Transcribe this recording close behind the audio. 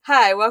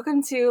Hi,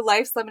 welcome to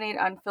Life's Lemonade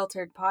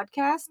Unfiltered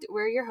podcast.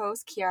 We're your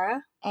hosts,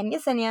 Kiara and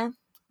Yesenia.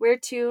 We're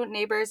two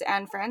neighbors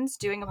and friends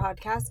doing a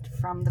podcast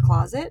from the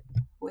closet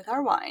with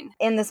our wine.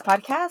 In this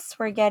podcast,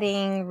 we're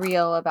getting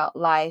real about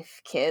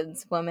life,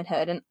 kids,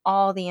 womanhood, and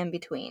all the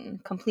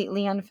in-between,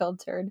 completely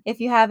unfiltered. If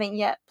you haven't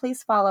yet,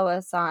 please follow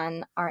us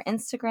on our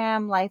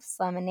Instagram,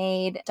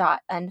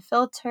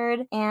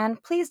 lifeslemonade.unfiltered,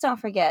 and please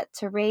don't forget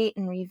to rate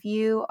and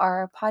review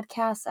our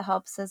podcast. It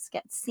helps us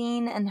get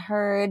seen and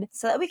heard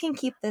so that we can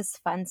keep this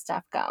fun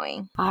stuff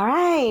going. All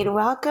right,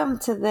 welcome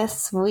to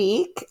this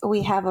week.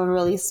 We have a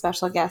really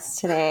special guest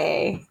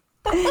today.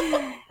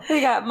 We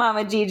got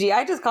Mama Gigi.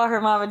 I just call her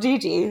Mama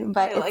Gigi,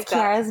 but it's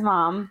Kiara's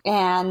mom.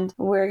 And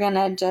we're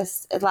gonna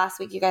last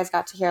week you guys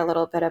got to hear a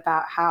little bit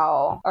about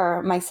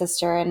my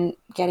sister and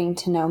getting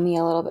to know me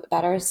a little bit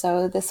better.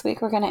 So this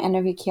week we're gonna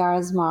interview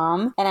Kiara's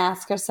mom and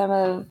ask her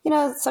some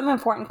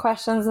important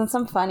questions and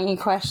some funny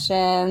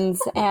questions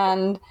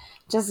and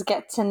just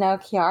get to know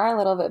Kiara a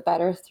little bit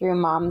better through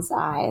mom's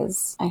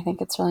eyes. I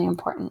think it's really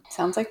important.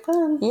 Sounds like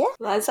fun. Yeah.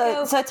 Let's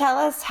go. So tell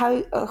us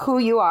who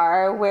you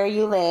are, where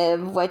you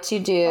live, what you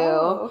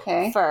do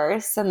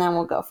first, and then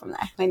we'll go from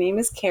there. My name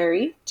is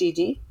Kari,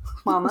 Gigi,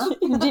 Mama.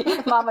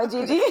 Mama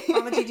Gigi.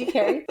 Mama Gigi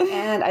Kari.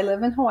 And I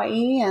live in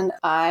Hawaii, and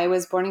I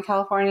was born in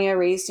California,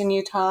 raised in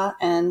Utah,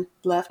 and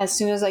left as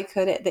soon as I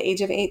could at the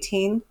age of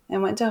 18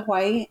 and went to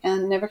Hawaii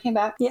and never came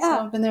back. Yeah. So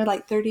I've been there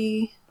like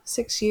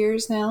 36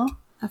 years now.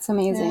 That's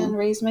amazing. And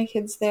raised my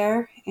kids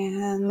there.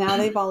 And now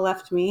they've all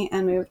left me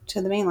and moved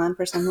to the mainland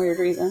for some weird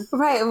reason.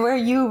 Right, where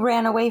you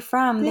ran away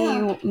from,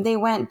 they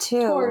went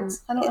to.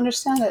 I don't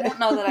understand it. I don't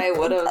know that I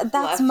would have.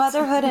 That's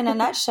motherhood in a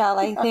nutshell,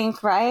 I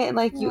think, right?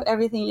 Like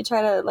everything you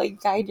try to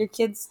guide your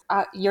kids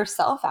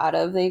yourself out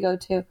of, they go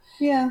to.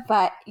 Yeah.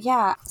 But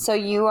yeah, so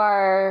you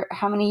are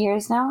how many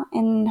years now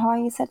in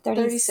Hawaii? You said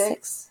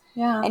 36.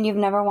 Yeah. And you've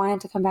never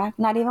wanted to come back?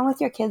 Not even with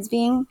your kids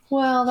being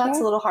Well, that's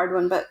here? a little hard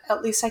one, but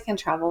at least I can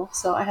travel.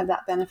 So I have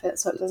that benefit,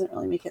 so it doesn't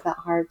really make it that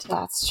hard to.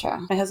 That's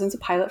true. My husband's a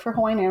pilot for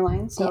Hawaiian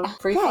Airlines, so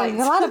free flights.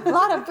 A lot of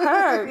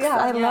perks.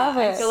 I love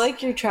it. I feel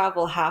like you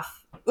travel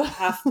half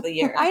the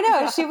year. I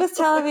know. She was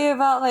telling me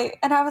about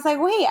and I was like,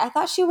 wait, I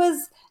thought she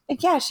was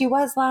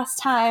last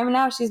time.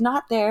 Now she's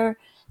not there.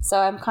 So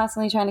I'm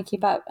constantly trying to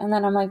keep up. And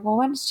then I'm like, well,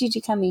 when is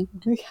Gigi coming?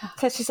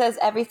 Because she says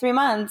every 3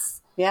 months.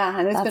 Yeah,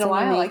 and it's been a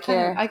while.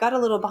 I got a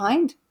little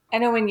behind. I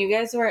know when you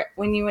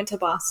went to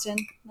Boston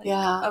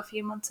a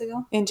few months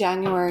ago. In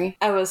January.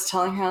 I was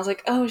telling her, I was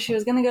like, oh, she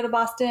was going to go to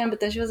Boston,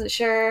 but then she wasn't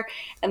sure.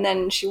 And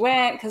then she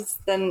went because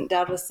then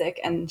Dad was sick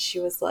and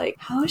she was like,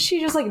 how is she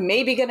just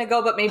maybe going to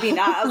go, but maybe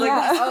not? I was like,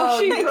 oh,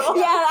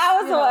 yeah, that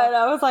was the one.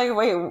 I was like,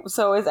 wait,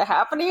 so is it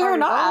happening or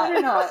not? I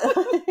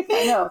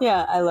know.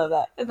 Yeah, I love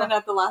that. And then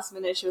at the last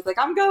minute, she was like,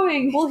 I'm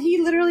going. Well,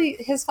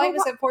 his flight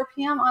was at 4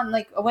 p.m. on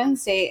a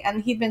Wednesday,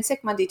 and he'd been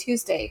sick Monday,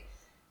 Tuesday.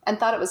 And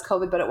thought it was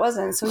COVID, but it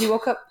wasn't. So he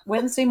woke up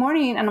Wednesday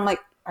morning, and I'm like,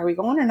 are we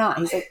going or not?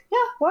 He's like, yeah,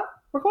 what?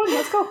 We're going.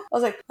 Let's go. I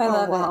was like, I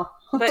love wow.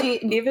 it. But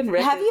even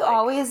Rick have you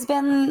always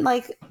been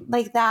like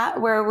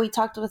that, where we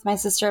talked with my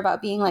sister about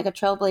being like a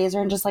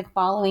trailblazer and just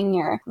following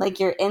your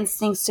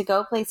instincts to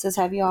go places?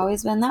 Have you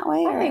always been that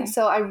way? I think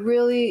so. I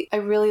really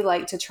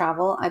like to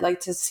travel. I like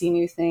to see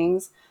new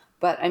things.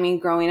 But I mean,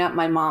 growing up,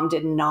 my mom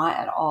did not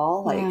at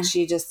all.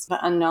 She just,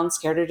 the unknown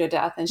scared her to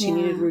death, and she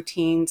needed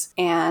routines.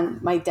 And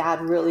my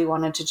dad really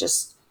wanted to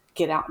just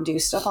get out and do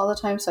stuff all the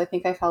time. So I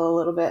think I fell a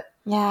little bit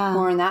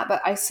more in that.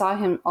 But I saw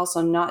him also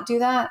not do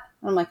that.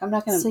 I'm like, I'm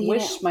not going to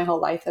wish my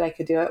whole life that I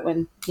could do it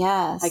when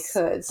I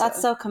could. So.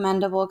 That's so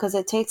commendable because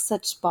it takes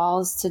such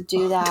balls to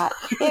do that.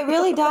 It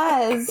really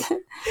does.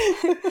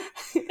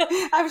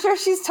 I'm sure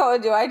she's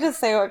told you. I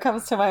just say what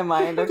comes to my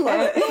mind,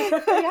 okay?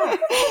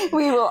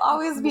 We will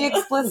always be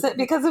explicit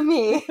because of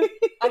me.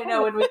 I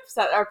know when we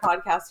set our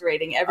podcast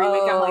rating every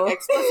week, I'm like,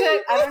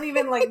 explicit. I don't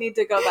even need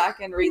to go back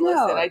and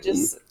re-listen.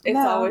 It's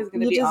always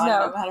going to be on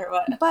no matter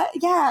what. But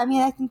yeah, I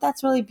mean, I think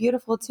that's really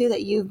beautiful too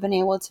that you've been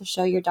able to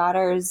show your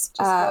daughters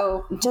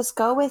just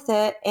go with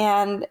it.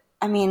 And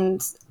I mean,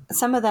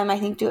 some of them I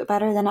think do it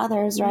better than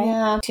others, right?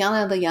 Yeah.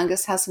 Tiana, the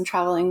youngest, has some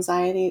travel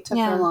anxiety. It took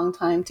her a long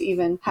time to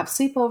even have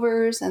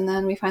sleepovers, and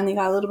then we finally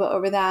got a little bit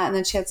over that, and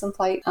then she had some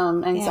flight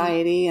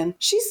anxiety, and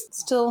she's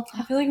still...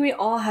 I feel like we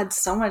all had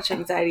so much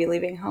anxiety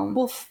leaving home.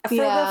 Well, for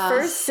the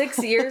first 6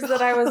 years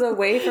that I was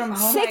away from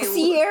home. 6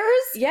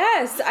 years?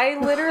 Yes. I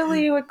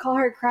literally would call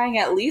her crying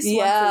at least once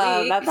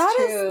a week.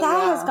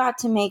 That has got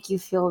to make you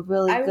feel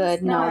really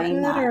good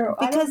knowing that.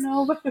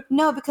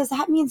 Because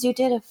that means you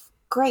did a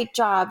great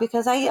job,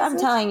 because I'm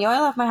telling you,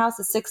 I left my house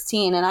at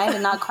 16 and I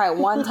did not cry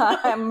one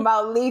time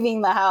about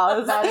leaving the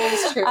house. That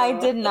is true. I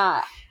did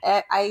not.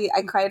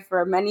 I cried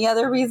for many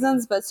other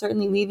reasons, but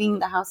certainly leaving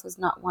the house was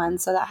not one.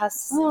 So that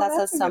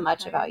says so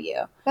much about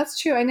you. That's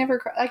true.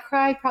 I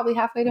cried probably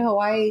halfway to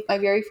Hawaii. My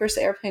very first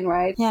airplane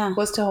ride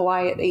was to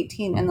Hawaii at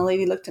 18. And the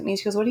lady looked at me.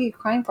 She goes, "What are you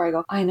crying for?" I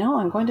go, "I know.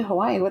 I'm going to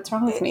Hawaii. What's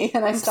wrong with me?"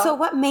 And I stopped. So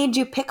what made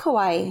you pick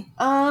Hawaii?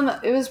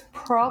 It was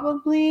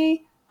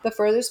probably the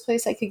furthest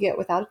place I could get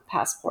without a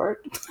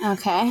passport.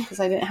 Okay. Because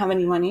I didn't have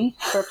any money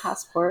for a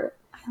passport.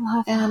 I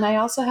love that. And I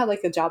also had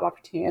like a job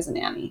opportunity as a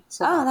nanny.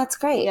 So that's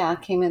great. yeah,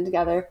 came in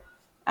together.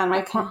 And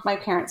Okay. my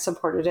parents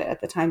supported it at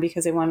the time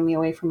because they wanted me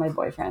away from my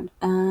boyfriend.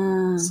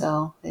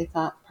 So they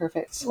thought,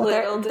 perfect.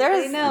 Little did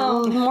there's they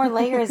know. more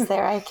layers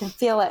there. I can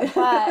feel it.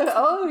 But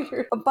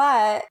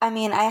but I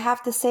mean, I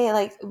have to say,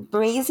 like,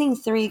 raising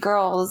 3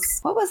 girls,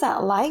 what was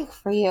that like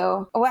for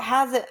you? What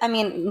has it? I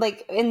mean,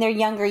 like in their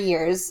younger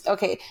years.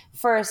 Okay,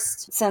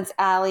 first, since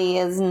Allie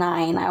is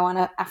 9, I want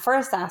to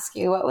first ask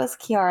you, what was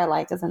Kiara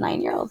like as a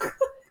 9-year-old?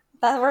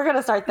 We're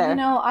gonna start there. You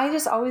know, I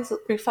just always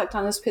reflect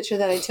on this picture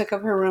that I took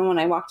of her room when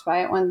I walked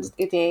by it one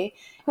day.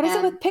 What is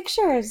it with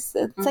pictures?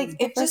 It's like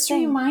it just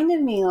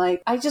reminded me,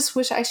 like, I just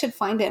wish I should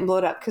find it and blow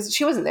it up because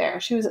she wasn't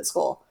there. She was at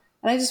school.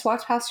 And I just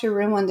walked past her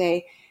room one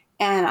day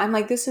and I'm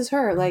like, this is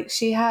her. Like,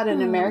 she had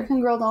an American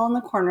Girl doll in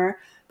the corner,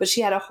 but she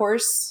had a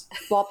horse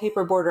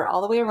wallpaper border all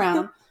the way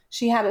around.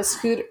 She had a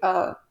scooter,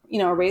 a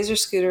razor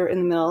scooter in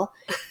the middle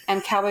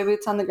and cowboy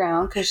boots on the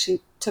ground because she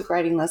took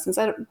riding lessons.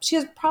 She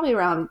was probably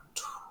around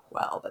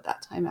 12 at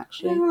that time,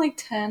 actually. Like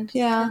 10.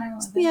 Yeah.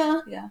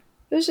 10 yeah.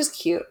 It was just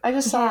cute. I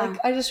just saw,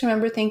 I just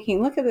remember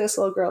thinking, look at this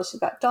little girl.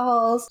 She's got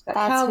dolls, got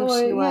cowboy.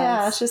 Who she was.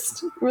 Yeah, it's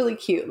just really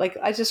cute. Like,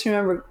 I just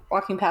remember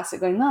walking past it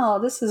going, no,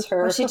 this is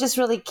her. Was she just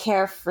really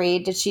carefree?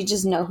 Did she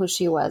just know who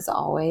she was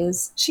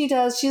always? She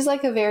does. She's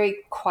like a very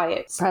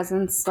quiet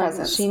presence.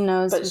 She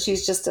knows. But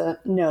she's just a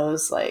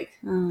knows, like,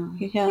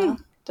 yeah.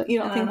 You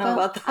don't think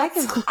about that? I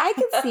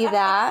can see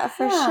that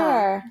for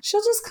sure.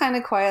 She'll just kind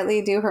of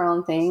quietly do her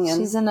own thing. And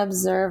she's an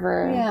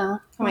observer. Yeah.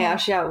 Oh my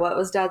gosh, yeah. What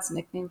was Dad's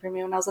nickname for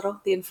me when I was little?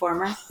 The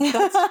Informer.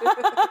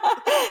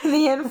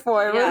 The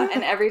Informer. Yeah,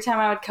 and every time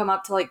I would come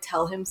up to like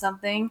tell him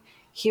something,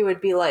 he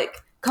would be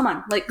like, "Come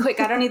on, like quick!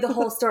 I don't need the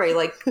whole story.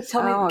 Like,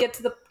 tell me, get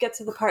to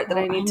the part that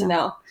I need to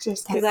know."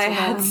 Just because I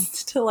had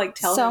to like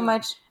tell so him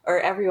much. Or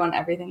everyone,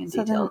 everything in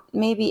detail.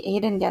 Maybe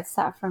Aiden gets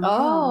that from him.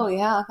 Oh,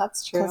 yeah,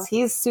 that's true. Because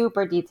he's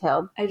super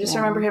detailed. I just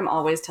remember him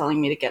always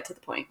telling me to get to the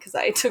point because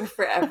I took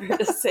forever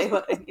to say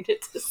what I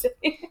needed to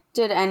say.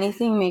 Did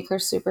anything make her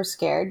super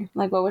scared?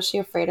 Like, what was she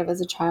afraid of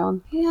as a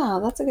child? Yeah,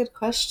 that's a good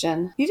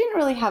question. You didn't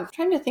really have... I'm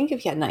trying to think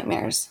if you had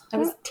nightmares. I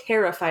was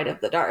terrified of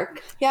the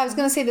dark. Yeah, I was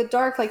going to say the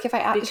dark, like if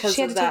I... Because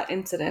of that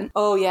incident.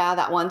 Oh, yeah,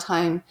 that one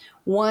time.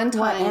 One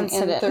time in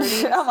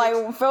 36... I'm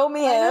like, fill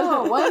me in. I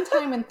know, one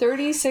time in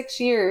 36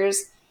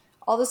 years...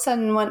 All of a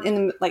sudden,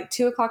 in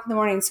 2 o'clock in the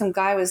morning, some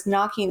guy was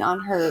knocking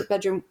on her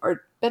bedroom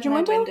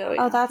window. Yeah.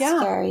 Oh, that's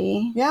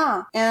scary.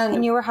 Yeah,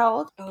 and you were how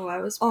old? Oh, I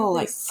was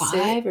like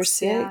 5 or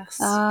 6.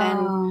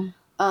 Yeah.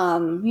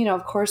 And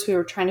of course, we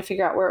were trying to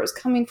figure out where it was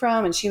coming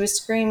from, and she was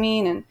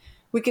screaming, and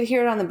we could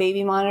hear it on the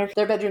baby monitor.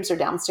 Their bedrooms are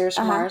downstairs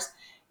from ours.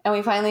 And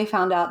we finally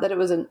found out that it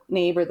was a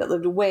neighbor that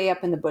lived way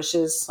up in the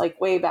bushes, like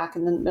way back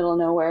in the middle of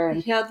nowhere.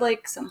 And he had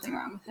like something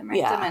wrong with him,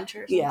 right?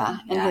 Dementia or something. Yeah.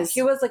 And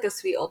he was like a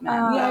sweet old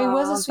man. Yeah, he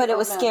was a sweet But it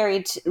was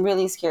scary,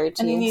 really scary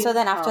to you. So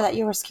then after that,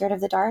 you were scared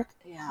of the dark?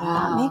 Yeah.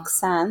 That makes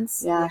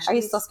sense. Yeah. Are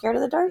you still scared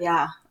of the dark?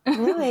 Yeah.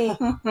 Really?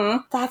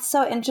 That's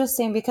so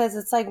interesting because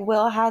it's like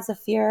Will has a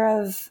fear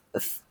of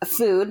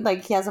food.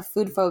 Like he has a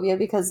food phobia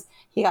because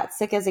he got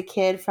sick as a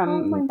kid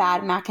from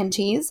bad mac and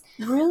cheese.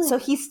 Really? So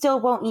he still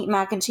won't eat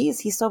mac and cheese.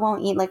 He still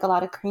won't eat like a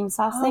lot of cream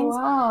sauce things.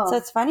 Wow. So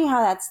it's funny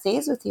how that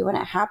stays with you when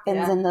it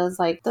happens. And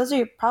those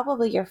are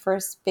probably your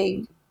first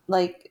big,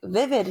 like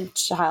vivid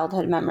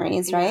childhood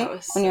memories, right?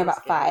 When you're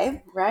about 5.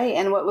 Right.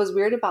 And what was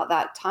weird about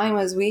that time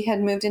was we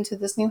had moved into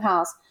this new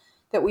house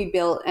that we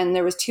built, and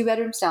there was 2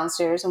 bedrooms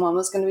downstairs and one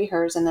was going to be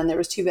hers, and then there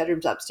was 2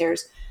 bedrooms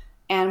upstairs,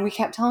 and we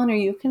kept telling her,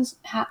 you can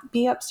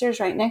be upstairs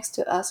right next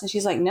to us, and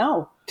she's like,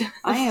 no,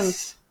 I am,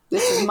 this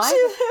is my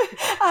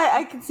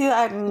I can see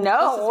that.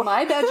 No, this is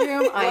my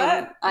bedroom.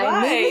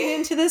 I'm moving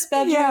into this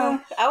bedroom. Yeah,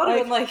 I would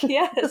have been like,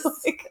 yes.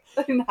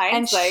 In hindsight.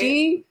 And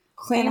she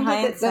claimed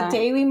that the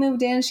day we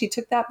moved in, she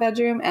took that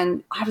bedroom,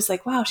 and I was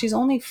like, wow, she's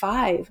only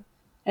 5.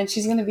 And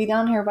she's going to be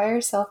down here by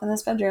herself in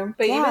this bedroom.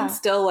 But even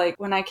still, like,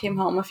 when I came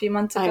home a few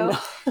months ago,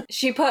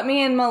 she put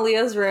me in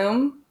Malia's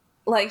room.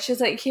 Like, she's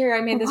like, here,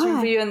 I made this room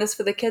for you and this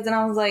for the kids. And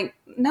I was like,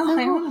 no,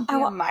 I want to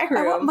be in my room.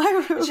 I want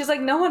my room. She's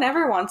like, no one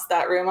ever wants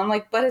that room. I'm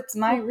like, but it's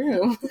my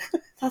room.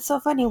 That's so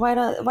funny. Why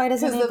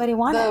doesn't anybody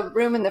want it? The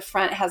room in the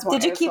front has more.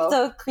 Did you keep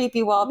the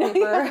creepy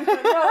wallpaper?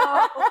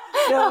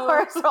 No.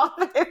 Horse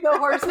wallpaper. The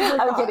horses are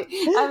I'm kidding.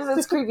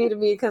 It's creepy to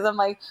me because I'm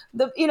like,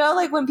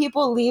 like when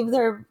people leave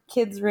their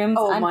kids' rooms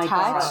untouched. My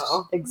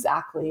gosh.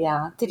 Exactly,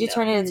 yeah. Did you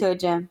turn it into a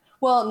gym?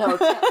 Well, no.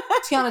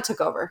 Tiana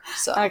took over,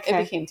 so it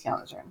became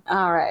Tiana's room.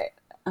 All right.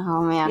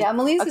 Oh man. Yeah,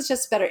 Malia's is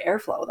just better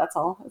airflow. That's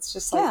all. It's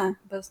just like,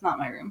 but it's not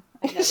my room.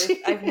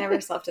 I've never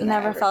slept in there.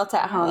 Never felt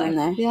at home in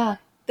there. Yeah.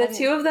 The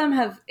 2 of them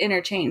have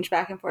interchanged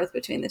back and forth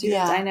between the 2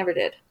 rooms. I never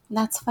did.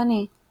 That's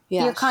funny.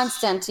 Yeah. You're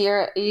constant.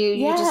 You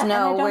just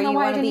know where you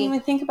want to be. I didn't even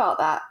think about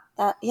that.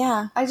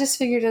 I just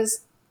figured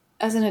as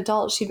an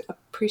adult she'd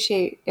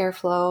appreciate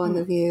airflow and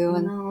the view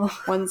and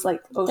one's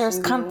like ocean there's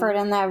comfort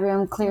in that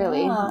room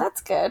clearly. That's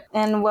good.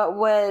 And what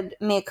would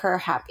make her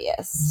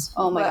happiest?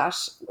 Oh my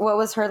gosh. What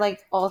was her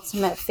like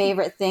ultimate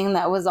favorite thing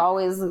that was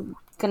always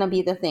gonna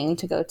be the thing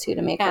to go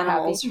to make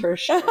Animals her happy. for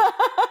sure.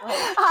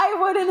 I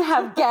wouldn't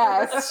have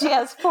guessed. She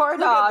has 4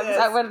 dogs.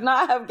 I would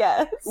not have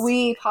guessed.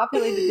 We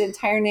populated the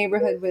entire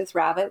neighborhood with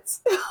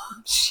rabbits.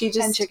 She And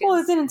just chickens. Well,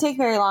 it didn't take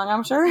very long,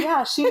 I'm sure.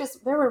 yeah,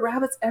 there were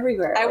rabbits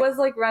everywhere. I was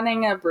like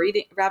running a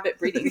rabbit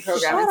breeding program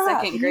Shut in up.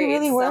 second You grade.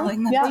 really were?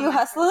 selling them. Yeah. Were you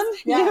hustling?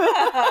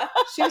 Yeah.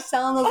 She was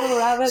selling those little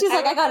rabbits. She's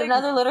like, I got like-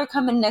 another litter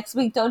coming next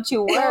week. Don't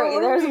you worry.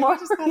 There's more.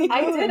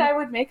 I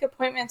would make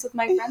appointments with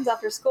my friends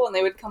after school and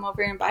they would come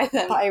over and buy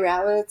them. buy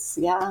rabbits.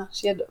 Yeah,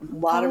 she had a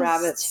lot of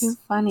rabbits. Too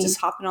funny. Just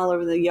hopping all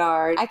over the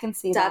yard. I can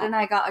see Dad that. and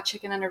I got a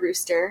chicken and a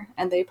rooster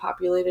and they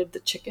populated the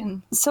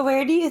chicken. So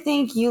where do you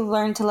think you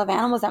learned to love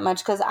animals that much?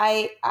 Because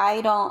I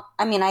don't.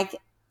 I mean,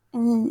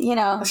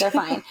 they're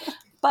fine.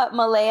 But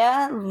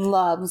Malaya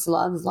loves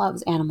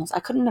animals. I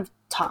couldn't have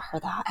taught her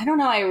that. I don't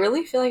know. I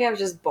really feel like I was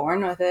just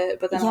born with it,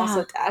 but then Yeah.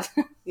 also Dad.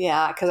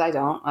 Yeah, because I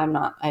don't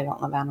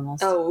love animals.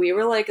 Oh, we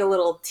were like a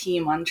little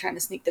team on trying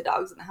to sneak the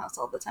dogs in the house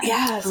all the time.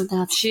 yes. Oh,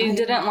 that's She funny.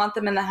 didn't want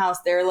them in the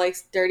house. They were like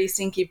dirty,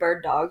 stinky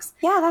bird dogs.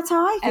 Yeah, that's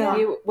how I feel. And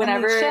we,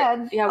 whenever,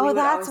 shed. yeah, we Oh, would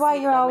that's why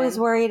sneak you're them always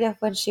in. worried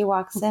if when she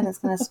walks in, it's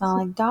going to smell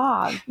like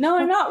dog. No,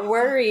 I'm not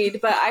worried,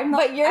 but I'm.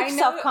 But you're I know-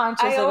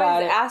 self-conscious I about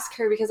always it. ask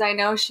her because I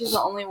know she's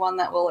the only one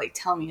that will like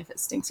tell me if it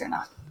stinks or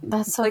not.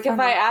 That's so Like funny. if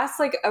I ask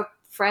like a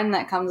friend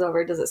that comes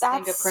over, does it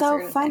stink? That's Of course they're so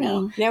gonna say funny.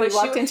 no. Yeah, we But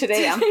walked in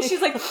today.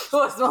 She's like,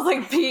 oh, it smells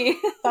like pee.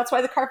 That's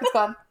why the carpet's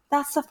gone.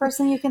 That's the first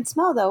thing you can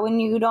smell, though, when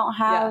you don't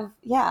have.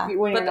 Yeah.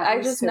 When you're But not I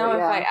used just to know it, if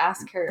yeah. I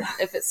ask her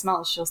if it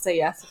smells, she'll say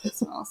yes if it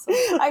smells. So.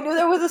 I knew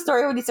there was a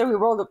story when you said we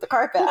rolled up the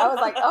carpet. I was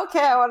like, okay,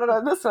 I want to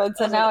know this one.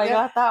 So now I Yeah.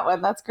 got that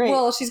one. That's great.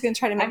 Well, she's going to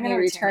try to make I'm me gonna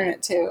return return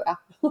it too.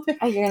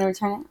 oh, you're going to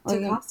return it? To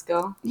Okay.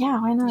 Costco.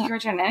 Yeah, why You not? can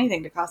return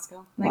anything to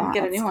Costco. I can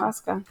get a it's new one.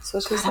 Costco. So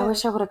she's God, I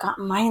wish I would have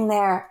gotten mine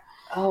there.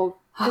 oh,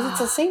 because it's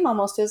the same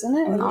almost, isn't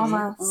it?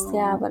 Almost, Oh.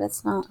 yeah, but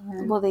it's not.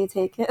 Will they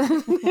take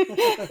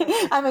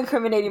it? I'm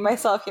incriminating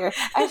myself here.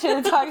 I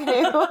shouldn't talk to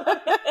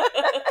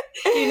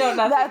you. You know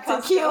nothing. That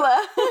Costco.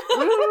 tequila.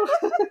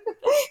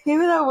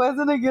 Maybe that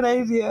wasn't a good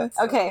idea.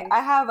 Okay, I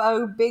have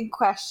a big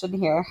question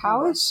here.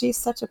 How is she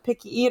such a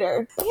picky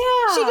eater?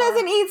 Yeah. She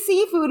doesn't eat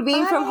seafood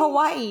being from I-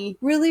 Hawaii.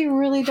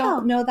 Really How?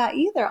 don't know that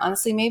either.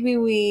 Honestly, maybe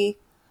we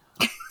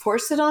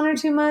forced it on her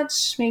too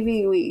much.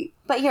 Maybe we...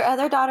 But your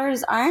other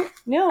daughters aren't?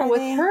 No, Are with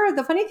they- her,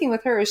 the funny thing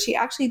with her is she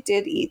actually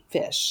did eat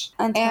fish.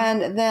 Until-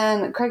 And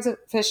then Craig's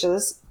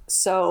fishes.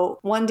 So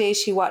one day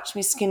she watched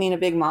me skinning a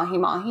big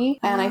mahi-mahi.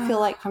 And I feel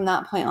like from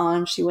that point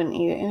on, she wouldn't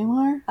eat it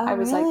anymore. Oh, I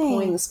was like really?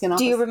 pulling the skin off.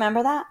 Do you the-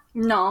 remember that?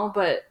 No,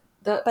 but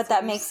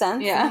that makes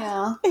sense. Yeah.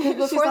 Yeah. 'Cause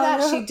before She's that,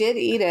 like, she did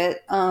eat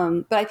it.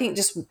 But I think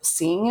just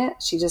seeing it,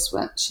 she's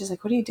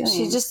like, what are you doing?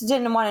 She just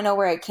didn't want to know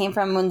where it came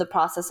from when the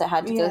process it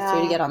had to go Yeah.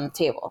 through to get on the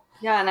table.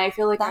 Yeah, and I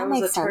feel like That I was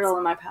a makes sense. turtle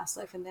in my past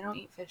life, and they don't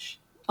eat fish.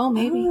 Oh,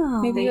 maybe.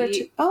 Oh. Maybe They you're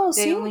eat- oh,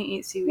 They see? only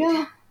eat seaweed,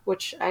 Yeah.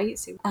 which I eat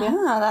seaweed.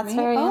 Ah, that's Maybe.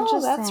 very Oh,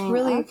 interesting. that's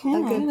really a okay.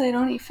 good- Maybe they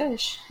don't eat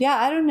fish. Yeah,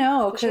 I don't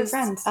know. What's your Because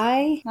friends?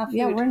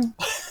 yeah, food. we're...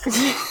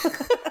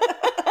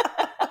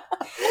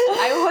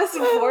 I was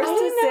forced I to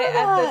didn't sit know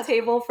at that. the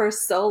table for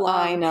so long.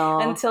 I know.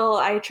 Until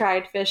I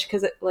tried fish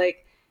because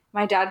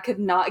my dad could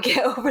not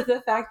get over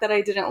the fact that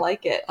I didn't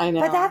like it. I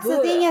know. But that's the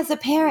thing as a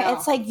parent. No.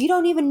 It's like you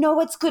don't even know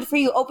what's good for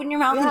you. Open your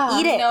mouth Yeah.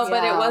 and eat it. No,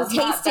 but Yeah. it was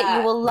not Taste it. that.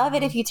 You will love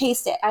it if you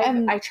taste it.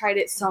 I tried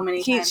it so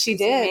many times. She 'cause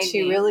did. made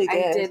She me. really I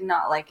did. did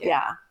not like it.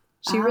 Yeah.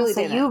 She Oh, really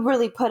so did. you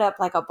really put up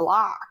like a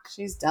block.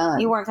 She's done.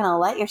 You weren't going to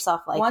let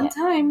yourself like One it.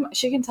 time,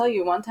 she can tell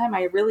you, one time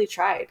I really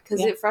tried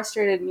because Yeah. it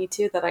frustrated me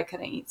too that I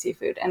couldn't eat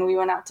seafood. And we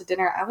went out to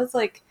dinner. I was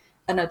like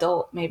an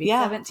adult, maybe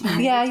Yeah. 17.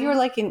 Yeah, 18. you were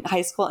like in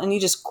high school and you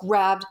just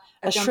grabbed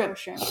a jumbo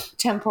shrimp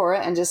tempura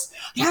and just...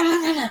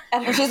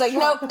 And She's like,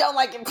 nope, don't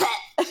like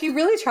it. she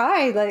really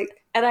tried. Like,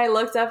 And I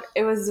looked up,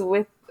 it was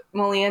with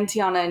Malia and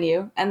Tiana and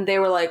you, and they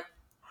were like,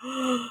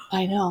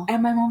 I know.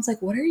 and my mom's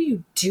like, what are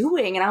you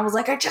doing? And I was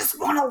like, I just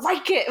want to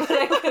like it, but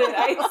I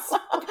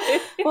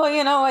couldn't. Well,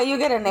 you know what? You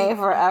get an A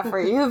for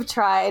effort. You've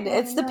tried.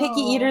 It's the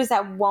picky know. eaters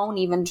that won't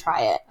even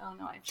try it. Oh,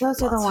 no, I Those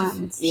are the lots of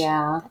ones.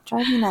 Yeah. That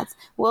drive me nuts.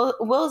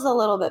 Will's a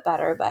little bit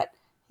better, but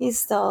he's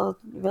still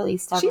really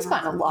stubborn. She's on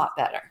gotten a some lot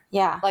better. things.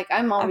 Yeah. Like,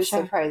 I'm always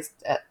sure. surprised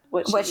at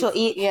what She'll eats.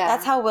 eat. Yeah.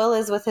 That's how Will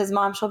is with his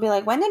mom. She'll be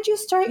like, when did you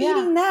start Yeah.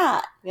 eating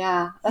that?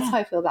 Yeah, that's Yeah. how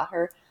I feel about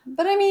her.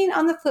 But I mean,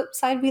 on the flip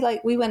side,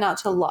 we went out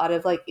to a lot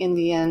of like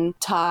Indian,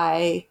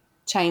 Thai,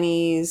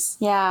 Chinese,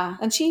 Yeah.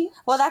 and she.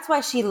 Well, that's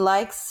why she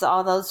likes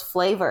all those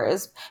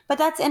flavors. But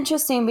that's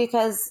interesting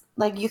because,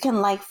 like, you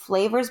can like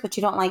flavors, but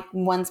you don't like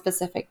one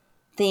specific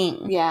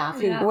thing. Yeah,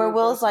 food Yeah. Where group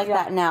Will's or- like yeah.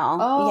 that now.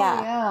 Oh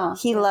yeah. yeah,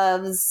 He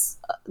loves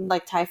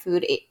like Thai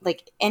food,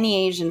 like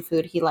any Asian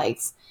food he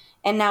likes.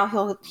 And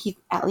now he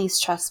at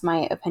least trusts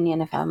my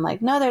opinion if I'm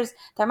like, no,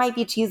 there might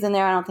be cheese in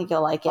there. I don't think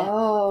you'll like it.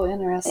 Oh,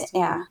 interesting.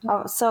 Yeah.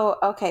 Oh, so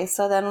okay.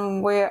 So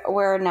then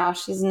we're now.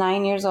 She's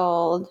 9 years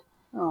old.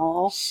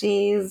 Oh,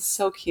 She's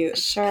so cute.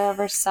 sure of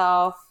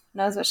herself.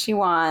 Knows what she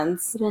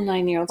wants. Little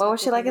 9-year-old. What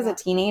was she like as a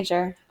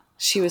teenager?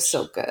 She was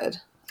so good.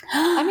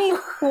 I mean,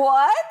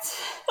 What?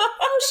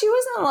 no, she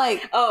wasn't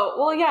like Oh,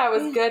 well, yeah, I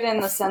was good in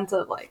the sense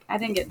of, like, I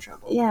didn't get in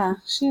trouble. Yeah.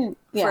 she.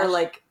 Yeah, For,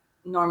 like,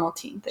 normal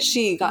teen things.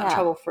 She got in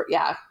trouble for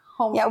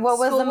home. Yeah, what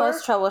was the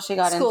most trouble she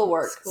got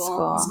Schoolwork.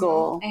 into?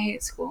 School. I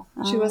hate school.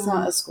 She was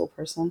not a school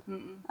person.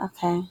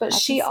 Okay. But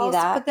she also,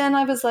 but then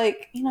I was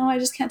like, I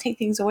just can't take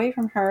things away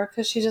from her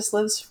because she just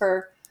lives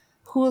for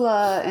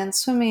hula and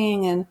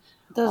swimming and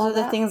those are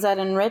the things that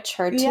enrich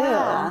her too.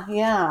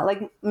 Yeah.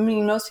 Like, I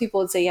mean, most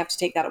people would say you have to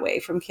take that away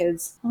from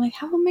kids. I'm like,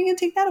 how am I going to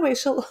take that away?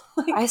 She'll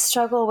I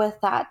struggle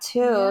with that too.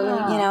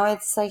 Yeah.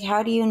 It's like,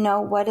 how do you know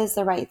what is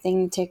the right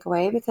thing to take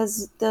away?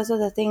 Because those are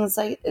the things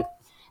like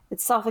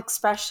it's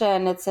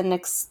self-expression. It's an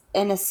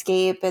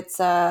escape. It's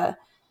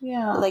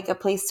like a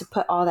place to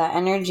put all that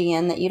energy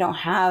in that you don't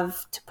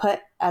have to put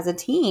as a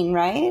teen,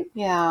 right?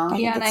 Yeah.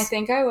 I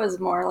think I was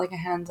more like a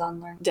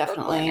hands-on learner.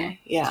 Definitely.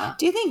 Yeah.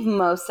 Do you think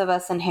most of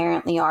us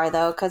inherently are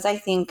though? Because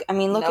look at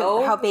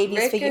how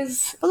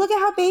babies look at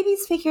how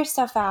babies figure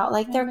stuff out.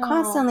 Like they're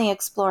constantly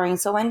exploring.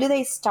 So when do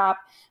they stop?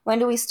 When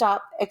do we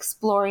stop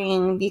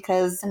exploring?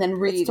 Because and then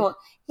read.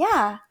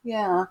 Yeah.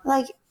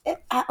 Like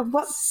at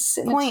what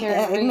point?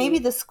 Maybe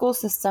the school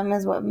system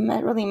is what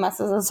really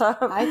messes us up.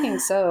 I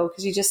think so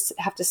because you just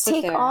have to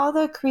sit take all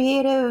the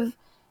creative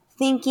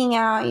thinking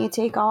out. You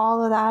take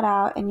all of that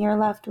out, and you're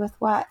left with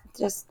what?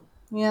 Just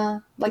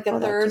like a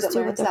third that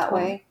learns that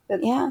way.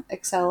 That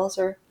excels.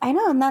 Or I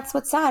know, and that's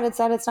what's sad. It's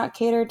that it's not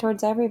catered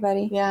towards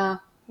everybody. Yeah,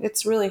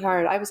 it's really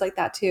hard. I was like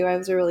that too. I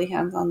was a really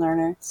hands-on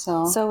learner.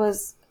 So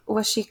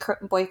was she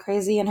boy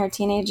crazy in her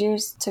teenage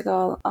years to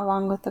go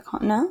along with the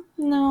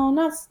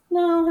No,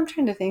 I'm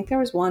trying to think. There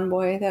was one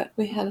boy that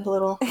we had a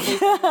little.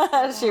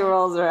 She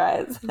rolls her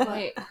eyes.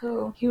 Wait,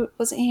 who?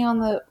 Wasn't he on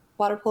the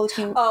water polo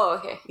team? Oh,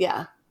 okay.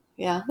 Yeah.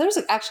 There was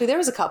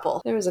a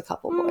couple. There was a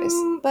couple boys,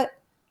 but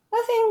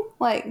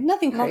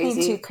nothing crazy.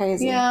 Nothing too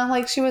crazy. Yeah,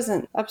 like she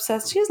wasn't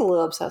obsessed. She was a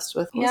little obsessed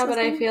with. But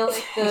I feel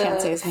like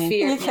the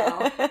fear.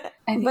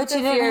 I think the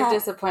fear of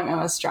disappointment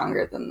was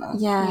stronger than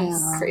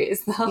the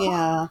craze, though.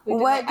 Yeah.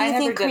 What do you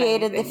think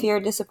created the fear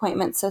of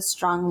disappointment so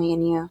strongly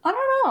in you? I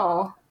don't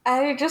know.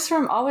 I just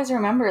always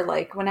remember,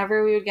 like,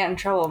 whenever we would get in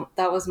trouble,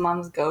 that was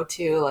Mom's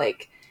go-to,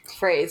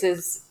 phrase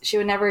is she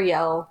would never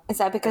yell. Is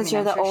that because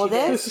you're the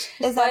oldest?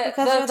 Is that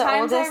because you're the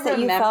oldest that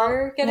you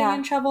felt getting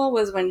in trouble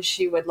was when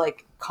she would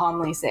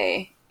calmly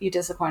say, "You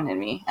disappointed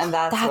me," and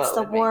that's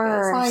the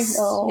worst.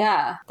 I know.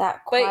 Yeah,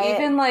 that quiet but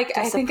even I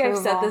think I've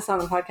said this on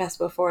the podcast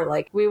before.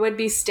 We would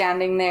be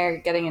standing there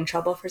getting in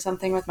trouble for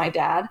something with my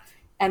dad,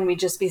 and we'd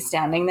just be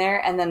standing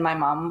there, and then my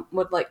mom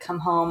would come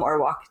home or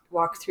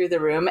walk through the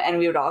room, and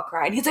we would all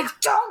cry. And he's like,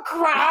 "Don't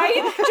cry,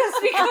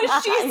 just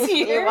because she's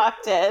here."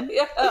 Walked in.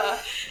 Yeah,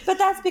 but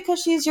that's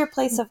because she's your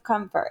place of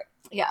comfort.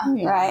 Yeah.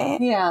 Right?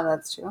 Yeah,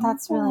 that's true.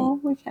 That's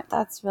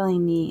really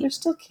neat. They're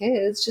still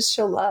kids. Just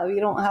show love. You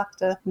don't have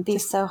to be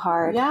so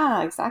hard.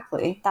 Yeah,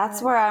 exactly.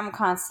 That's where I'm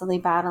constantly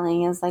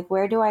battling is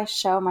where do I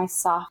show my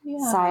soft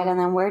side and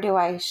then where do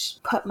I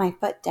put my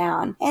foot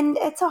down? And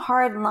it's a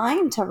hard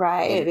line to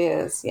ride. It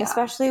is, yeah.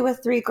 Especially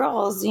with 3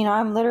 girls.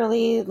 I'm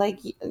literally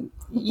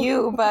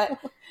you, but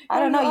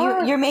I don't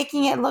know. You're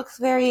making it look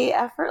very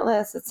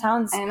effortless. It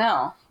sounds... I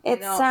know.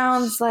 It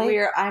sounds like...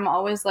 I'm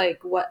always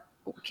what...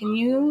 Can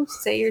you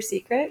say your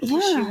secret?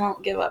 Yeah. She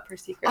won't give up her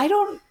secret. I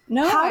don't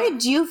know. How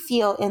did you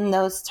feel in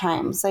those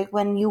times?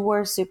 When you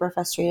were super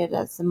frustrated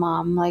as a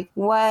mom?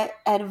 What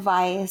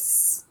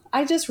advice?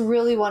 I just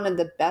really wanted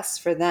the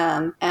best for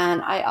them.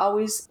 And I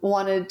always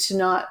wanted to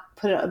not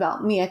put it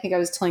about me. I think I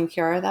was telling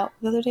Kiara that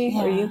the other day.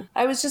 Yeah. Or you?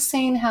 I was just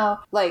saying how,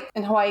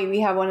 in Hawaii, we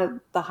have one of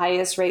the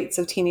highest rates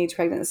of teenage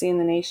pregnancy in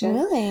the nation.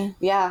 Really?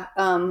 Yeah.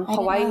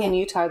 Hawaii and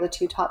Utah are the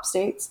 2 top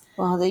states.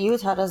 Well, the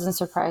Utah doesn't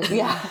surprise me.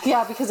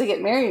 Yeah, because they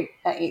get married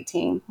at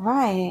 18.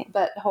 Right.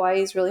 But Hawaii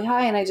is really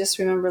high. And I just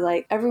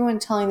remember, everyone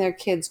telling their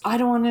kids, I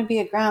don't want to be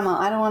a grandma.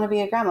 I don't want to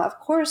be a grandma. Of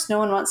course, no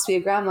one wants to be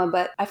a grandma.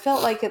 But I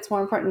felt like it's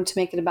more important to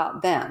make it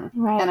about them.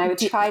 Right. And I would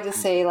try to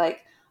say,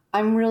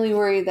 I'm really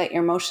worried that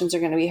your emotions are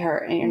going to be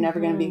hurt and you're never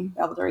going to be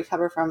able to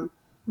recover from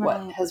what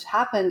has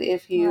happened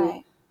if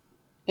you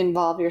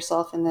involve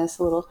yourself in this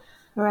a little.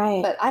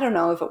 Right. But I don't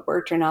know if it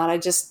worked or not. I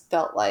just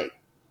felt like...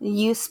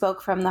 You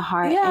spoke from the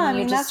heart.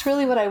 Yeah, that's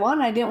really what I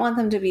wanted. I didn't want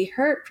them to be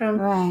hurt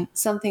from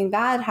something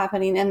bad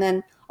happening. And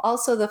then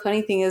also the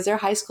funny thing is their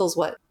high school's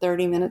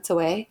 30 minutes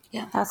away?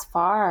 Yeah. That's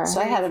far. So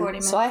I had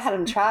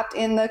them trapped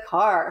in the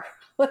car.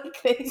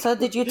 So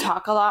did you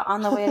talk a lot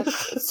on the way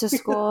to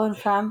school and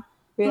from?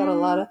 We had a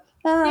lot of...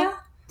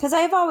 Because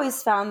I've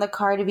always found the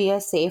car to be a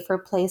safer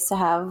place to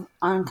have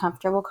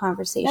uncomfortable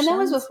conversations. And that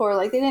was before,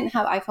 they didn't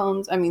have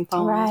phones.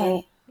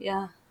 Right.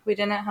 Yeah. We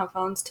didn't have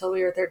phones till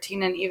we were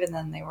 13, and even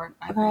then they weren't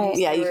iPhones. Right.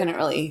 Yeah, you couldn't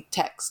really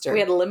text.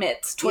 We had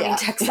limits, 20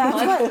 texts.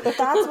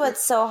 That's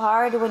what's so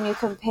hard when you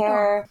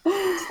compare.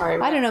 Sorry.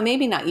 I don't know,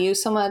 maybe not you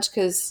so much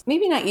because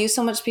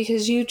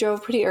you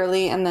drove pretty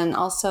early, and then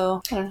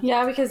also...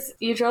 Yeah, because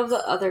you drove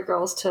the other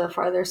girls to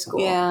farther school.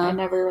 Yeah. I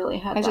never really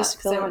had that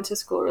because I went to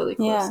school really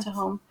close to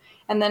home.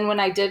 And then when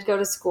I did go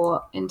to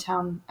school in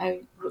town, I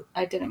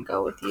didn't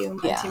go with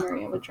you. Auntie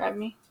Maria would drive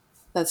me.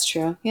 That's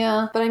true.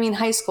 Yeah. But I mean,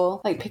 high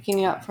school, like picking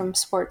you up from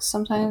sports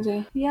sometimes.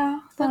 Yeah,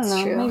 that's I don't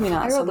know, true. maybe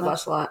not I so rode the much.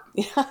 bus a lot.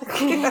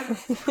 Yeah.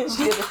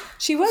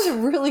 She was a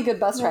really good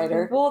bus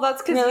rider. Well,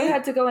 that's because Really? you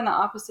had to go in the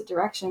opposite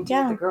direction to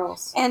get the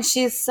girls. And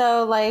she's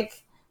so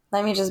like,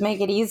 let me just make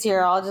it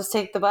easier. I'll just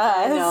take the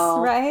bus. know.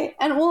 Right?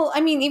 And well,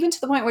 I mean, even to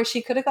the point where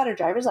she could have got her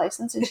driver's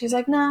license and she's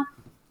like, nah,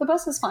 the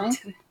bus is fine.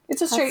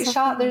 It's a straight so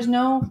shot. There's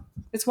no,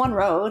 it's one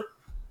road.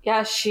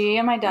 Yeah, she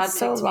and my dad It's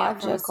so picked me up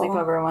from a logical.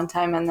 sleepover one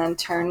time and then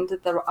turned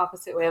the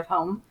opposite way of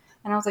home.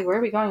 And I was like, where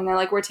are we going? And they're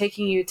like, we're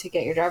taking you to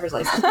get your driver's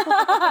license.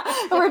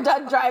 We're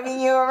done driving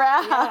you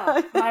around.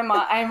 Yeah.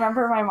 I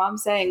remember my mom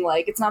saying,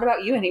 like, it's not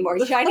about you anymore.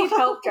 I need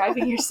help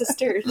driving your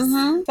sisters.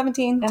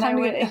 17. And I Time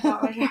to went get and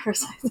got my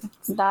driver's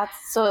license.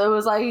 So it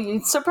was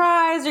like,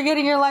 surprise, you're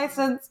getting your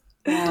license.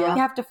 Yeah. You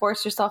have to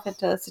force yourself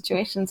into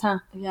situations, huh?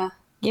 Yeah.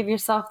 Give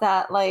yourself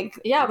that, like...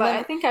 Yeah, but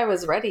I think I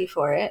was ready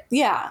for it.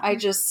 Yeah. I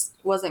just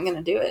wasn't going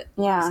to do it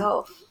Yeah.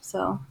 myself.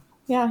 So,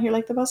 Yeah, you're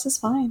like, the bus is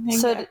fine.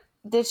 So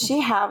did she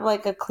have,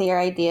 like, a clear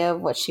idea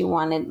of what she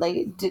wanted?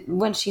 Like,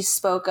 when she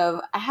spoke of,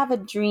 I have a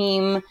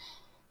dream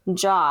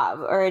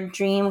job or a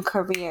dream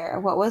career,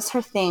 what was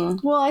her thing?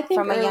 Well, I think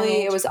From a young early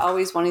age? it was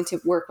always wanting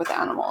to work with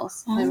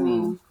animals. I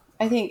mean,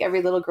 I think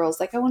every little girl's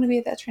like, I want to be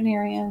a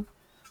veterinarian,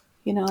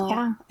 you know?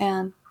 Yeah.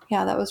 And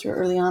yeah, that was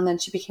early on. Then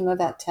she became a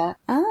vet tech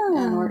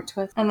and worked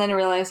with. and then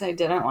realized I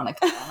didn't want to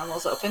cut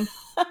animals open.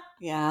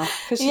 Yeah.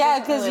 Because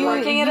you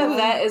Working at a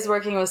vet is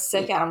working with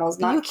sick animals,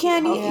 not you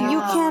can't cute, healthy. you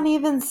can't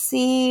even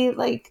see,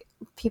 like,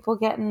 people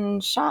getting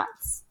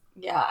shots.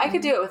 Yeah, I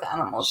could do it with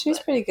animals. She's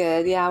but pretty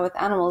good, yeah, with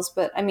animals.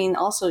 But I mean,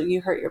 also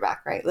you hurt your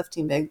back, right?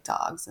 Lifting big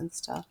dogs and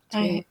stuff.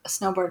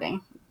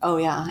 snowboarding. Oh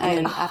yeah, and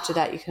then after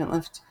that you couldn't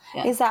lift.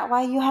 Yeah. Is that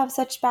why you have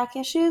such back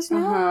issues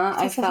now?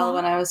 I fell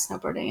when I was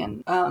snowboarding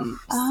and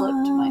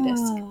slipped my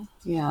disc.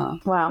 Yeah.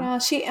 Wow.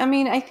 Yeah. I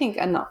mean, I think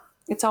no.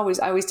 It's always.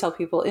 I always tell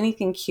people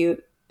anything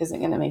cute isn't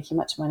going to make you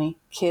much money.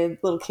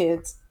 Little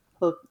kids,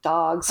 little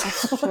dogs.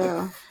 That's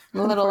true.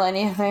 Little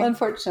anything.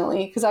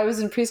 Unfortunately, because I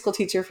was a preschool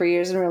teacher for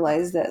years and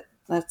realized that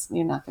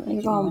you're not going to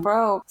make You're going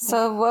broke.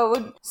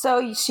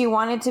 So she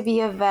wanted to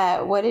be a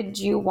vet. What did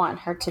you want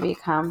her to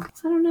become?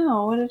 I don't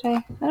know. What did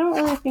I don't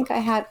really think I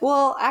had.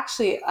 Well,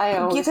 actually, I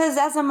always. Because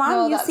as a mom,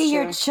 No, you that's see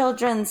your true.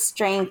 children's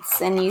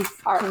strengths and you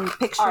can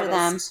picture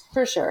artist,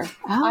 for sure. them.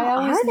 I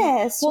always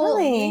Artist,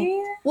 really?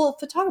 Well,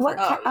 photographer. What?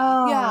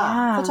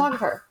 Yeah,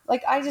 photographer.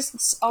 Like I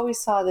just always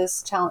saw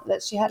this talent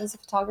that she had as a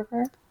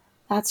photographer,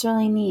 That's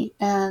really neat.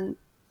 and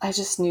I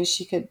just knew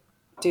she could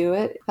do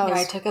it.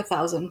 I took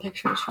 1,000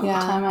 pictures from the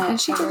time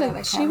and she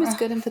she was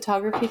good in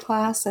photography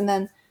class, and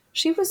then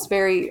she was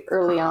very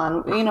early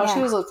on. You know, she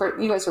was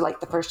you guys were like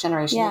the first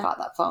generation who got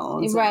that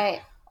phones,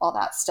 Right. all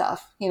that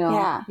stuff. You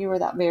know, you were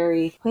that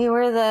very We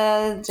were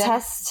the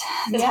test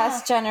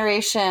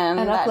generation.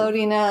 and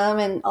uploading them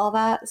and all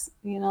that.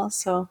 You know,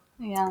 so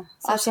Yeah.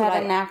 So she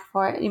had a knack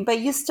for it. But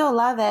you still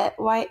love it.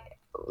 Why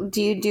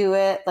do you do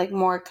it like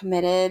more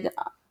committed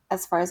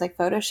as far as like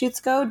photo shoots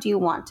go? Do you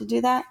want to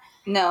do that?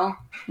 No.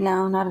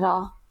 No, not at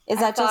all. Is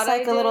that just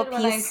like a little piece?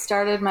 When I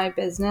started my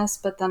business,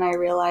 but then I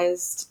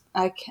realized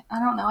I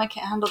don't know, I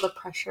can't handle the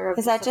pressure of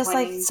Is that just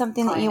like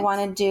something that you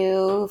want to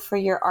do for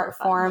your art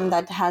form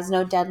that has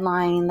no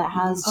deadline, that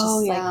has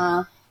just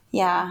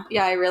yeah,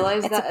 I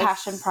realized it's that a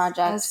passion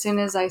project. As soon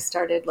as I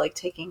started like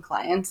taking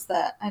clients,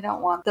 that I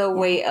don't want the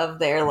weight of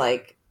their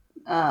like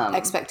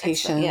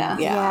expectation.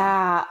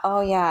 Yeah.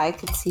 Oh yeah, I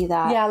could see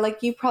that. Yeah,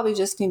 like you probably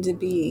just need to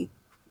be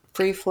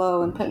free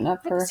flow and putting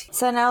up her.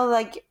 So now,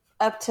 like,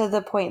 up to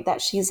the point that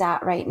she's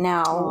at right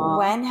now,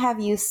 when have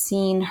you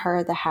seen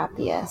her the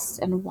happiest,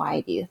 and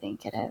why do you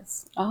think it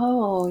is?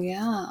 Oh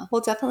yeah,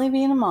 well, definitely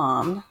being a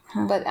mom.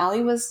 But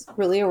Allie was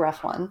really a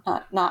rough one.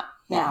 Not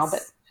now, but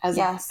as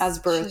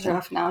birth. She's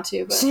rough now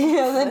too, but She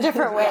is in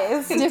different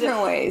ways.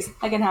 different ways.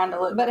 I can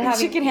handle it. But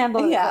she can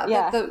handle it.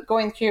 Yeah. But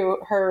going through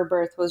her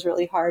birth was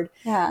really hard.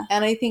 Yeah.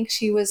 And I think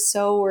she was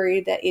so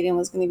worried that Aiden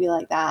was going to be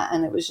like that,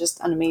 and it was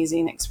just an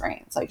amazing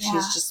experience. Like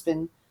she's just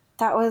been.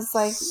 That was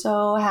like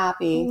so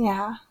happy.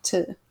 Yeah.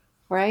 To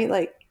right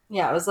like.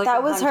 Yeah, it was like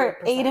that was her.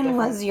 Aiden different.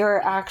 was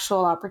your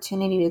actual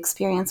opportunity to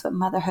experience what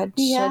motherhood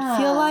should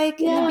feel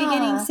like in the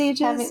beginning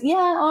stages.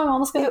 I'm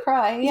almost gonna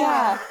cry.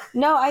 Yeah.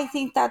 No, I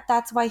think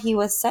that's why he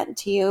was sent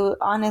to you.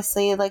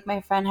 Honestly, like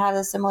my friend had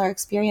a similar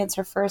experience.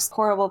 Her first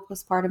horrible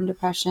postpartum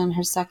depression.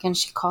 Her second,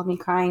 she called me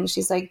crying.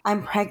 She's like,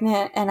 "I'm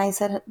pregnant," and I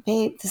said,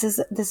 "Babe, this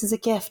is a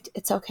gift.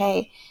 It's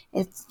okay.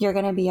 You're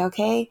gonna be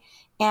okay."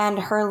 And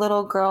her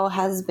little girl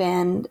has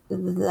been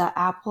the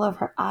apple of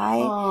her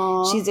eye.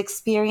 Aww. She's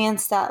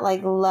experienced that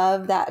like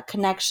love, that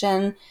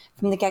connection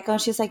from the get-go.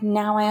 And she's like,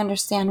 now I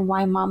understand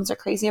why moms are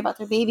crazy about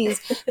their babies,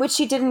 which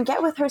she didn't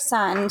get with her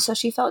son. So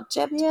she felt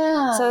gypped.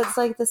 Yeah. So it's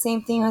like the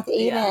same thing with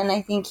Aiden.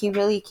 I think he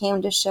really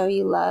came to show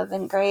you love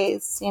and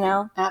grace, you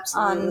know,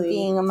 absolutely, on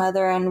being a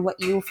mother and what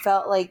you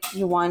felt like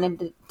you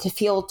wanted to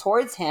feel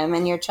towards him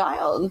and your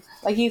child.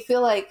 Like you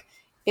feel like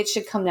it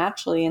should come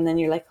naturally, and then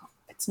you're like,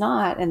 it's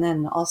not, and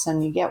then all of a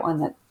sudden you get one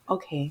that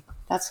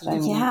That's what I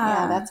mean.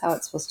 Yeah, that's how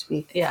it's supposed to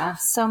be. Yeah.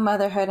 So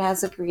motherhood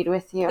has agreed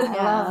with you. I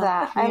love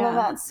that. I love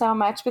that so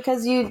much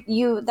because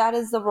you that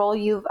is the role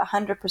you've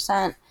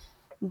 100%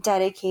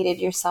 dedicated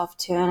yourself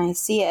to, and I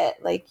see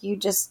it. Like you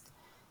just,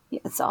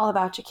 it's all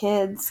about your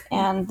kids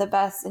and the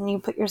best, and you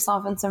put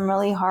yourself in some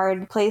really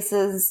hard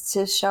places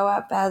to show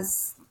up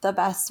as the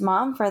best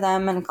mom for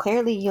them, and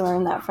clearly you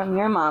learned that from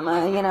your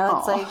mama. You know,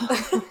 it's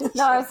like,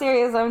 no, I'm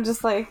serious. I'm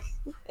just like,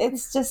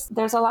 it's just,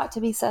 there's a lot to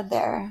be said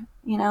there,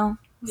 you know?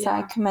 So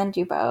I commend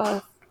you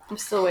both. I'm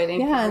still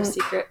waiting for her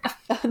secret.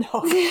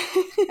 No.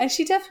 And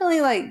she definitely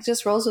like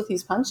just rolls with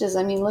these punches.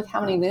 I mean, look how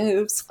many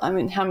moves. I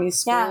mean, how many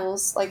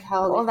schools. Like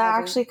how. Well, that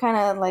actually kind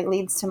of like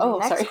leads to my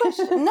next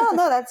question. No,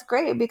 that's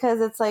great because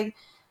it's like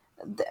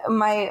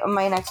my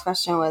next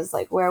question was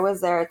like, where was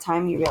there a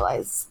time you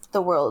realized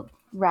the world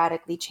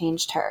radically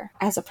changed her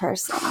as a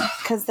person?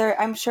 Because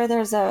I'm sure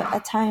there's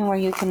a time where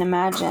you can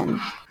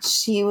imagine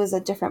she was a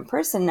different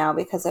person now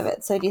because of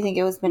it. So do you think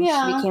it was when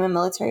she became a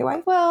military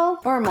wife?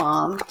 Well, or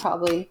mom,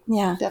 probably.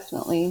 Yeah.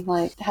 Definitely.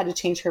 Like, had to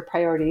change her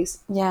priorities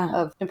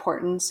of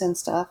importance and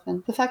stuff.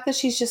 And the fact that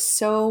she's just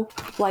so,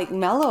 like,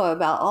 mellow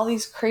about all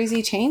these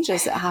crazy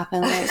changes that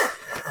happen. Like,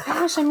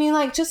 gosh, I mean,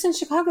 like, just in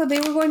Chicago, they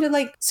were going to,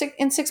 like,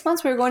 in 6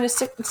 months, we were going to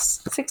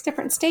six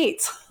different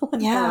states.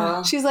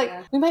 Yeah. She's like,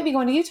 we might be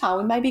going to Utah.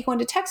 We might be going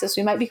to Texas.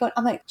 We might be going.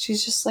 I'm like,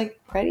 she's just, like,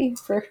 ready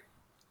for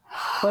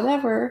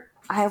whatever.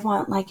 I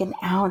want like an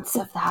ounce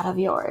of that of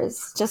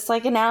yours, just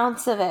like an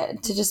ounce of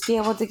it, to just be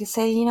able to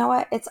say, you know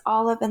what, it's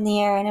all up in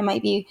the air, and it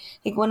might be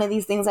like one of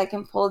these things I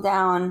can pull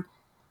down,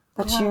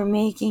 but you're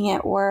making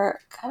it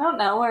work. I don't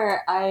know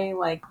where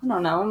I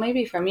don't know,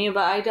 maybe from you,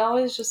 but I'd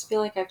always just feel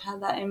like I've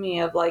had that in me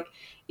of like,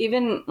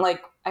 even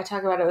like I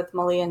talk about it with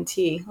Malia and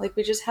T, like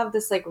we just have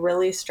this like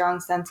really strong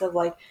sense of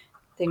like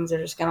things are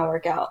just gonna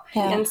work out,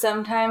 and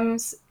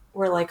sometimes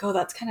we're like, oh,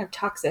 that's kind of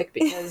toxic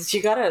because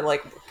you gotta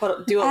like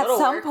do a little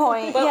some work.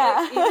 point, but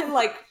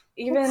like,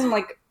 even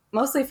like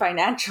mostly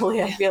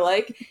financially, I feel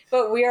like,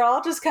 but we are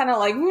all just kind of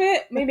like, meh,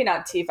 maybe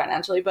not T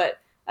financially, but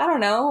I don't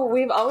know.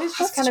 We've always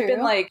just kind of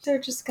been like, they're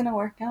just gonna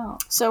work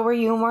out. So were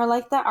you more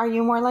like that? Are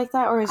you more like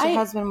that, or is your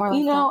husband more like that?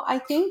 You know, I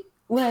think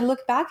when I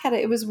look back at it,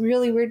 it was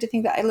really weird to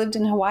think that I lived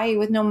in Hawaii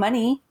with no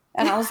money,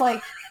 and I was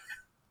like.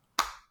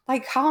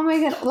 Like, how am I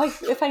going to, like,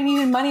 if I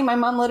needed money, my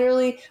mom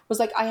literally was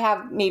like, I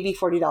have maybe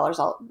 $40.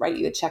 I'll write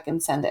you a check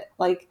and send it.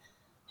 Like,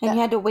 and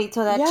you had to wait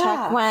till that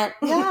check went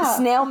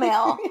snail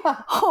mail.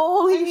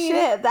 Holy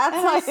shit.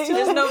 That's like,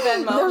 there's no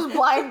Venmo. There's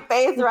blind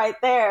faith right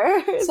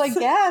there. So I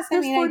guess, I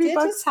mean, I did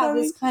just have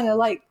this kind of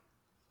like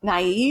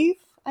naive,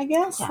 I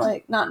guess,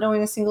 like not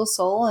knowing a single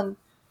soul and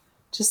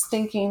just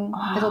thinking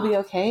it'll be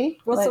okay.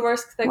 What's like, the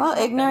worst thing?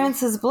 Well,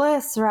 ignorance is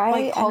bliss, right?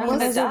 Like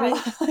homeless,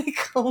 like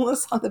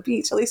homeless on the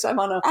beach. At least I'm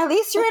on a. At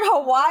least you're in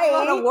Hawaii.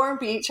 I'm on a warm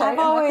beach. Right? I've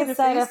always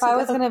said if I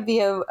was going to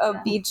be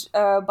a beach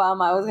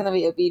bum, I was going to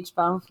be a beach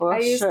bum for sure. I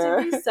used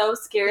to be so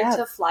scared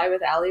to fly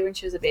with Allie when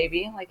she was a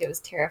baby. Like it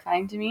was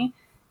terrifying to me.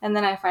 And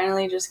then I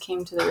finally just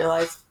came to the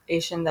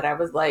realization that I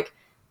was like,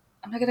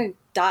 I'm not going to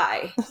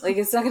die. Like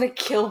it's not going to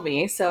kill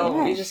me.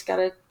 So you just got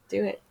to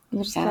do it.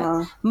 You just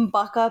gotta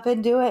buck up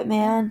and do it,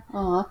 man.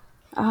 Oh,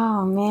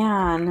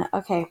 man.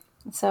 Okay,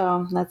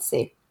 so let's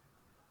see.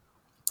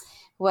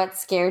 What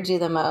scared you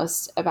the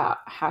most about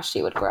how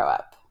she would grow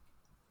up?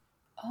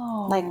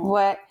 Oh. Like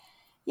what,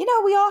 you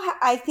know, we all,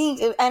 I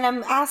think, and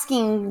I'm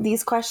asking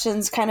these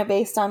questions kind of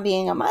based on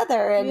being a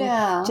mother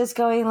and just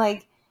going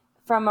like,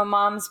 from a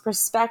mom's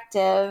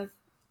perspective,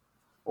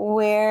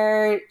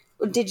 where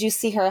did you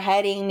see her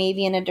heading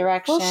maybe in a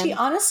direction? Well, she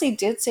honestly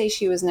did say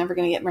she was never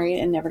going to get married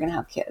and never going to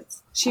have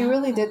kids. She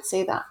really did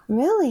say that.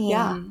 Really?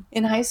 Yeah.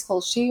 In high school,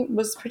 she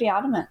was pretty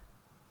adamant.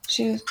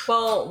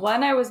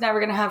 One, I was never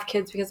going to have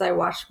kids because I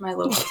watched my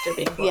little sister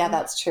being born. Yeah,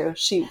 that's true.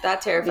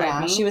 That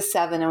terrified me. She was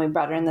 7 and we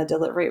brought her in the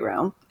delivery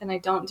room. And I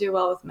don't do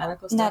well with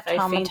medical stuff.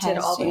 I fainted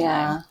all the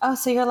time. Oh,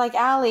 so you're like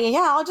Allie.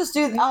 Yeah, I'll just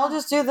do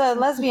the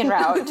lesbian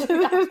route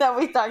that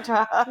we talked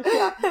about.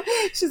 Yeah.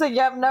 She's like,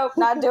 yep, nope,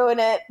 not doing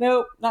it.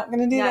 Nope, not going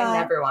to do that. I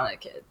never wanted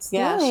kids.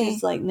 Yeah, really?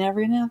 She's like, never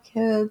going to have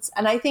kids.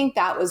 And I think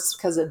that was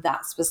because of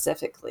that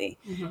specifically.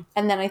 Mm-hmm.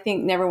 And then I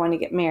think never wanting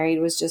to get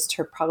married was just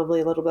her probably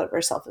a little bit of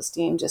her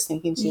self-esteem, just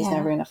thinking she's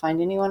never going to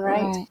find anyone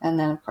right. And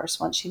then, of course,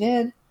 once she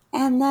did.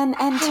 And then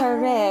enter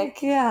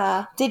Rick.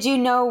 Yeah. Did you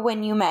know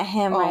when you met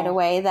him right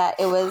away that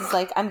it was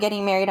like, I'm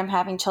getting married, I'm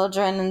having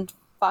children, and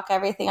fuck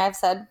everything I've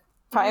said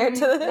prior to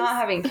this? Not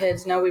having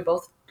kids. No, we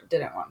both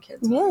didn't want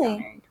kids. Really? When we got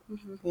married.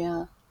 Mm-hmm.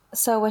 Yeah.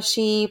 So was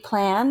she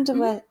planned?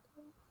 Mm-hmm.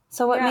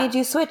 So what made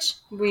you switch?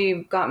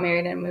 We got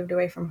married and moved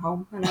away from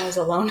home, and I was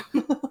alone.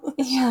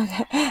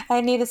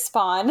 I need a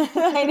spawn.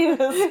 I need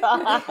a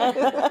spawn.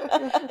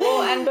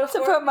 Well, and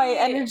to put my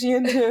energy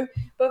into.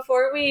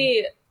 Before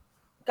we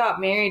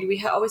got married,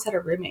 we always had a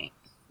roommate.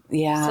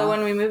 Yeah. So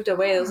when we moved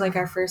away, it was like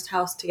our first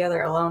house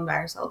together, alone by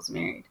ourselves,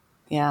 married.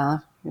 Yeah.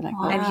 You're like,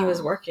 And he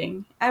was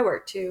working. I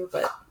worked too,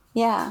 but.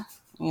 Yeah.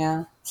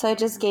 Yeah. So it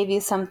just gave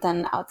you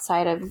something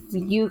outside of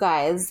you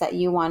guys that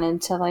you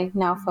wanted to like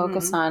now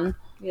focus on.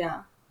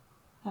 Yeah.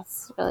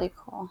 That's really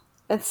cool.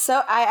 It's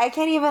so I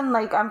can't even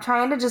like I'm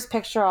trying to just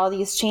picture all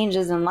these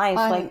changes in life,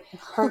 like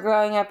her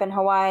growing up in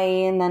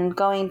Hawaii and then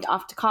going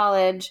off to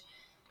college,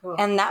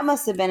 and that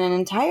must have been an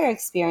entire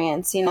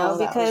experience, you know,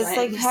 because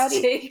like how do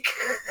you,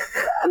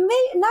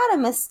 not a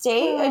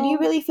mistake? Do you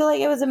really feel like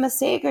it was a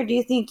mistake, or do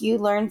you think you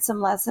learned some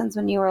lessons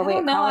when you were away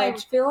at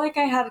college? I feel like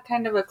I had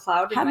kind of a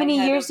cloud. How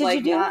many years did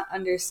you do? Not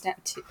understand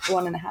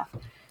 1.5.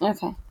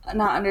 Okay.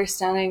 Not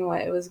understanding what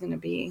it was going to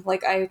be.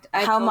 Like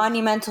how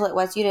monumental it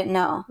was. You didn't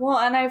know. Well,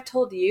 and I've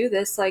told you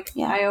this, like,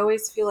 I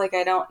always feel like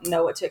I don't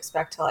know what to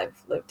expect till I've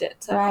lived it.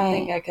 So I don't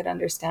think I could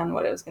understand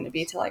what it was going to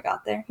be till I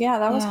got there. Yeah,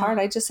 that was hard.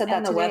 I just said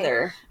that today. The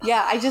weather.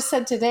 Yeah, I just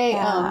said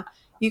today,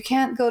 you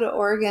can't go to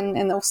Oregon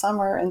in the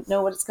summer and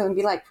know what it's going to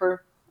be like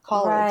for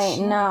college. Right,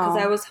 no. Because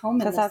I was home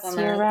in the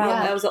summer.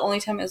 Yeah, that was the only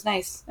time it was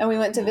nice. And we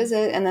went to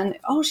visit, and then,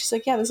 she's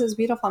like, yeah, this is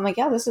beautiful. I'm like,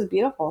 yeah, this is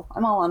beautiful.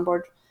 I'm all on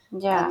board.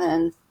 Yeah. And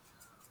then...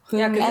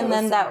 and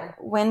then that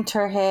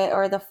winter hit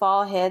or the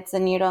fall hits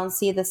and you don't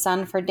see the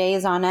sun for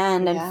days on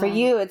end. And for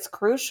you, it's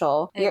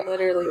crucial. It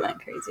literally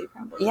went crazy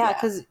probably. Yeah,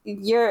 because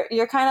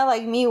you're kind of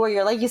like me where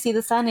you're like, you see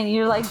the sun and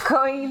you're like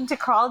going to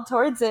crawl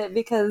towards it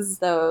because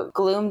the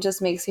gloom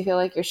just makes you feel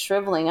like you're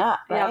shriveling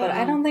up. Right? Yeah, but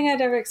I don't think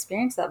I'd ever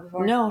experienced that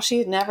before. No, she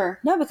had never.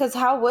 No, because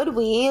how would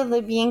we,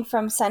 being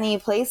from sunny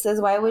places,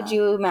 why would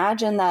you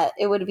imagine that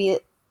it would be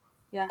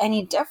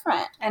any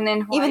different? And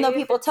then even though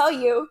people tell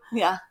you,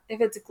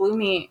 if it's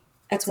gloomy,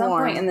 at some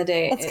point in the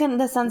day,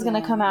 the sun's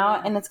gonna come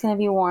out and it's gonna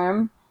be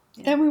warm.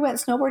 And we went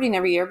snowboarding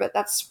every year, but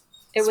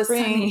it was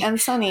spring sunny. And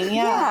sunny.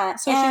 Yeah.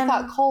 So she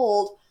thought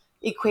cold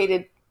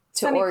equated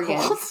to Oregon,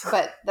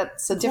 but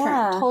that's a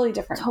different, totally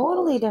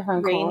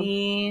different,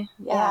 rainy.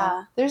 Cold.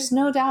 Yeah. There's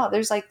no doubt.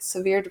 There's like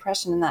severe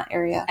depression in that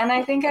area. And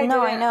I think I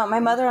know. My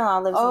mother-in-law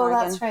lives in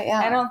Oregon. That's right. Yeah.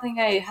 I don't think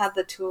I had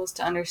the tools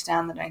to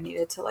understand that I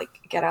needed to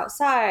like get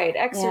outside,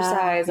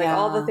 exercise, like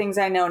all the things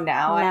I know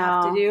now I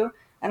have to do.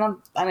 I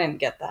didn't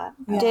get that.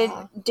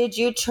 Yeah. Did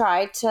you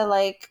try to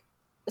like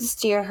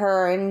steer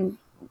her and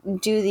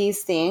do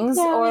these things?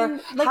 Yeah,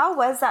 or how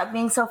was that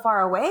being so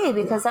far away?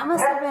 Because that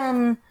must have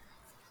been,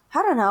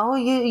 I don't know,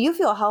 you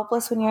feel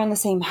helpless when you're in the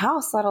same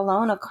house, let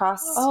alone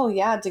across. Oh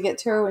yeah. To get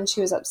to her when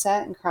she was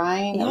upset and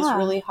crying. It was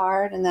really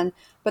hard. And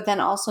but then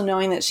also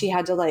knowing that she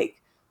had to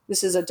like,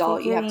 this is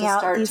adult, you have to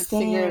start to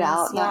figure it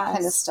out and that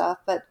kind of stuff.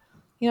 But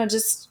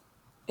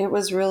it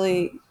was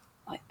really,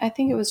 I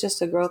think it was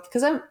just a growth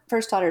because I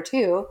first taught her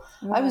too.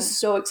 Right. I was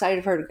so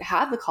excited for her to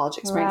have the college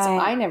experience.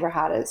 Right. I never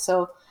had it.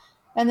 So,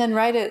 and then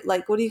right at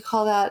like, what do you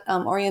call that?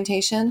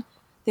 Orientation.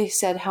 They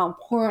said how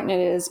important it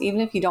is,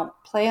 even if you don't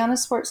play on a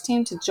sports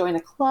team, to join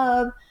a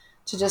club,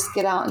 to just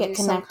get out and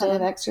do some kind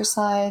of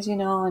exercise,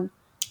 And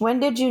when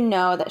did you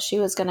know that she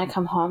was going to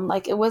come home?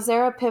 Like, was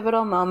there a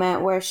pivotal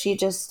moment where she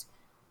just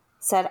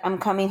said, I'm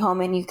coming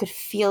home, and you could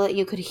feel it,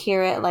 you could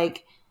hear it,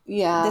 like,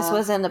 this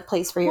wasn't a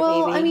place for your baby?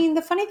 Well, I mean,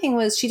 the funny thing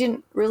was she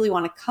didn't really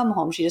want to come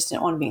home. She just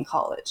didn't want to be in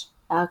college.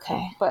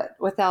 Okay. But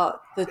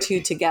without the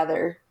two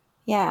together,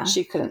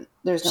 she couldn't.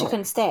 She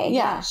couldn't stay.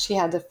 Yeah, she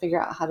had to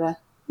figure out how to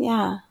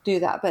do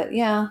that. But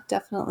yeah,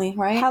 definitely,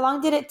 right? How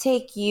long did it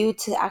take you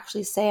to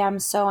actually say, I'm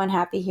so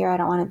unhappy here, I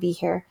don't want to be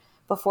here,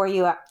 before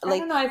you,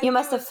 like, you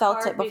must have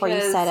felt it before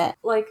you said it?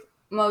 Like,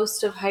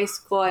 most of high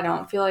school, I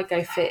don't feel like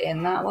I fit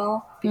in that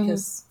well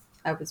because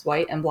I was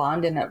white and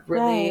blonde, and it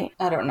really,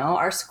 I don't know,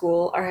 our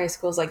high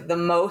school is like the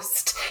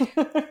most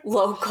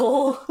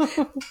local,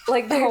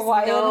 like the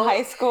Hawaiian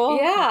high school.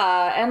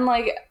 Yeah. And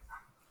like,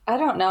 I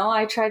don't know,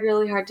 I tried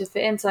really hard to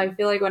fit in. So I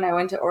feel like when I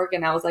went to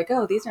Oregon, I was like,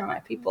 oh, these are my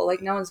people.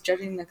 Like, no one's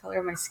judging the color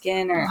of my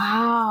skin or.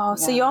 Wow.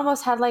 Yeah. So you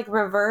almost had like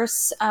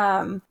reverse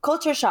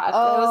culture shock. It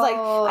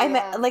was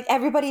like, like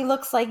everybody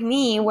looks like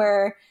me,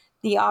 where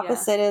the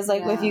opposite is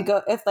like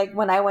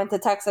when I went to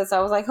Texas,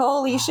 I was like,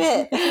 holy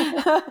shit,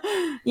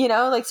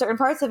 like certain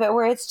parts of it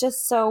where it's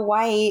just so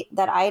white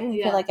that I didn't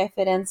feel like I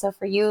fit in. So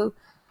for you,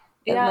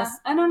 I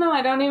don't know.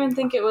 I don't even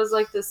think it was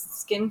like the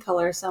skin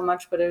color so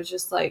much, but it was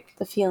just like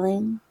the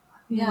feeling.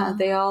 Yeah.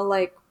 They all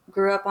like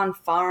grew up on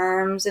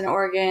farms in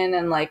Oregon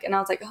and I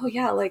was like, oh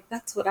yeah, like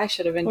that's what I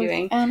should have been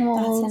doing.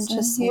 Animals. That's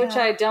interesting. Which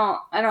I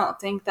don't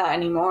think that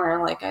anymore.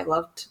 Like I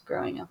loved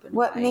growing up in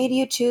What made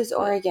you choose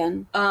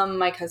Oregon?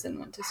 My cousin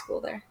went to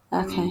school there.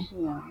 Okay.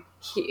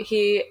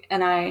 He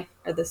and I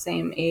are the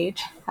same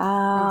age.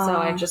 Oh. And so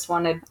I just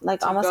wanted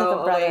like to almost go like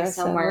a brother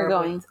somewhere so we're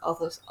going.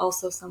 With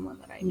also someone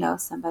that I know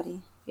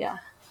somebody. Yeah.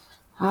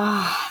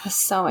 That's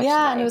so much. Yeah,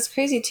 life. And it was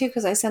crazy too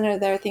because I sent her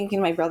there thinking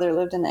my brother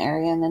lived in the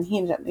area, and then he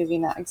ended up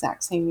moving that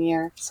exact same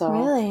year. So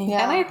really,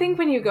 yeah. And I think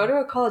when you go to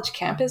a college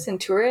campus and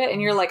tour it, and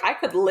you're like, I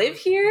could live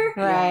here.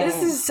 Right.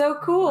 This is so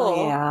cool.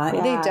 Oh, yeah.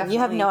 They definitely. You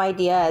have no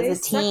idea as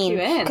a teen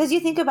because you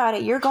think about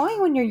it. You're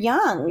going when you're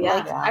young. Yeah,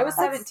 like, I was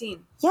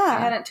 17. Yeah, I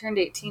hadn't turned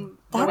 18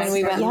 when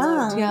we went.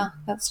 Young. Yeah,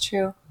 that's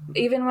true.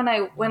 Even when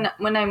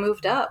I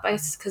moved up,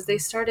 because they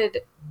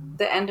started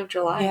the end of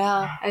July.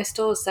 Yeah, I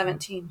still was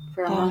 17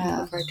 for a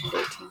month before I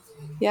turned 18.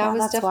 Yeah, it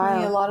was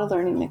definitely a lot of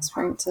learning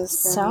experiences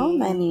for me. So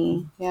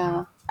many.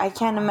 Yeah. I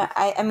can't imagine.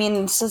 I mean,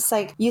 it's just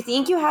like you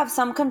think you have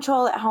some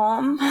control at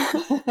home,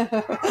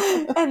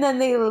 and then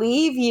they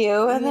leave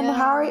you, and then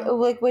how are you,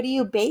 like, what do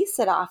you base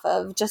it off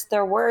of? Just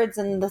their words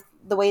and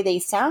the way they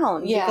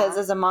sound. Yeah. Because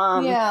as a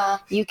mom,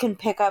 you can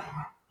pick up.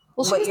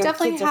 Well, what she's your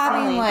definitely kids are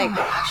having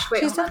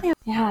feeling. she's definitely.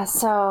 Yeah.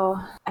 So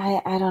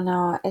I don't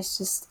know. It's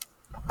just.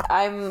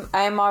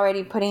 I'm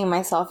already putting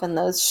myself in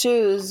those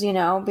shoes, you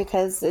know,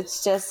 because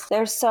it's just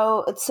it's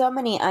so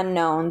many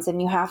unknowns,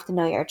 and you have to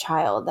know your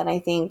child. And I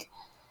think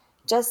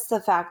just the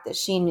fact that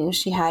she knew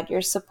she had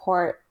your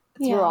support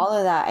through all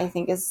of that, I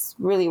think is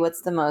really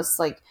what's the most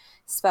like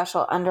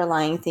special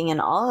underlying thing in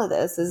all of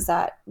this, is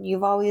that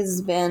you've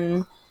always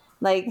been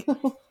like,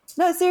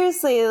 no,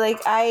 seriously,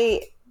 like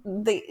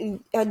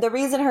the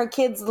reason her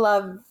kids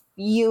love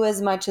you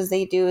as much as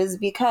they do is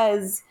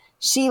because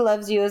she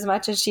loves you as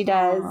much as she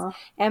does. Aww.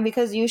 And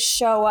because you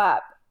show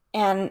up,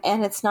 and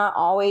it's not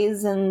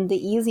always in the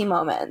easy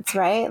moments,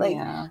 right? Like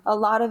a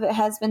lot of it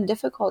has been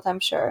difficult,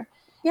 I'm sure.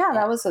 Yeah,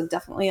 that was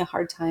definitely a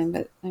hard time,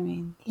 but I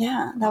mean,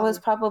 that was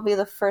probably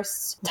the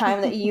first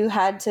time that you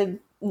had to.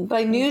 But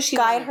I knew she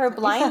guide her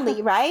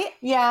blindly, right?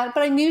 Yeah,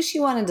 but I knew she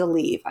wanted to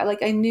leave.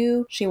 I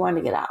knew she wanted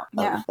to get out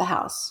of the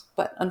house.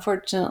 But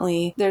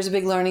unfortunately, there's a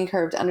big learning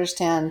curve to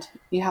understand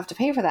you have to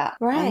pay for that.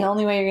 Right. And the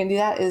only way you're going to do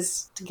that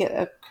is to get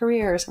a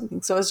career or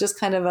something. So it's just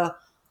kind of a...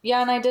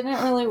 Yeah, and I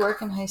didn't really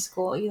work in high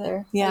school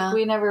either. Yeah. Like,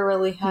 we never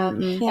really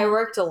had... I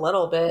worked a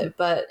little bit,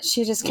 but...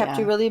 She just kept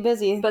you really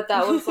busy. But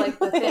that was like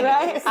the thing.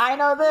 Right? I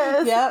know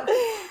this. Yep.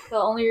 The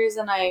only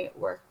reason I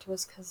worked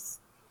was because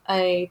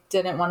I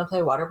didn't want to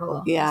play water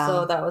polo. Yeah.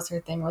 So that was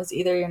her thing, was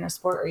either you're in a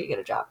sport or you get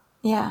a job.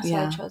 Yeah. So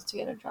I chose to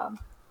get a job.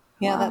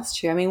 Yeah, that's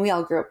true. I mean, we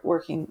all grew up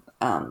working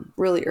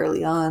really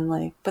early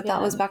on, but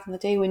that was back in the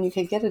day when you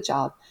could get a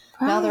job.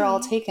 Right. Now they're all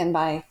taken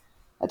by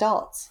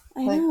adults.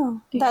 I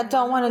know. That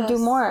don't want to do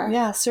more.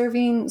 Yeah,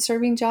 serving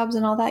jobs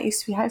and all that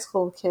used to be high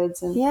school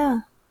kids. And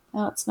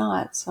now it's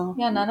not, so.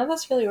 Yeah, none of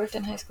us really worked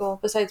in high school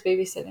besides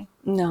babysitting.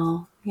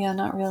 No. Yeah,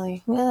 not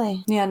really.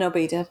 Really? Yeah,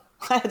 nobody did.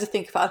 I had to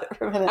think about it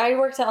for a minute. I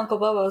worked at Uncle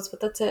Bobo's, but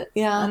that's it.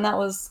 Yeah. And that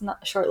was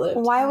not short-lived.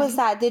 Why was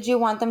that? Did you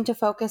want them to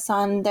focus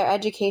on their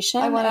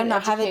education? I wanted and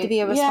not have it to be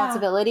a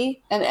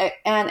responsibility? Yeah.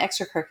 And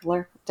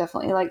extracurricular.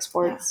 Definitely like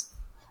sports.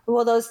 Yeah.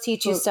 Well, those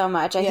teach you so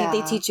much. I think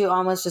they teach you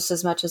almost just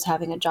as much as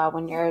having a job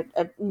when you're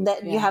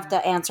you have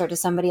to answer to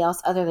somebody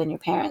else other than your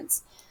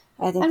parents.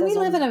 I think. And we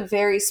live in a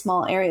very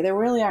small area. There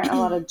really aren't a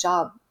lot of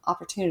job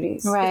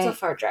opportunities. Right. It's a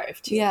far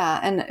drive too. Yeah,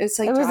 and it's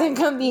like it was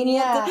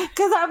inconvenient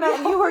because I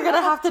meant you were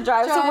gonna have to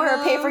drive somewhere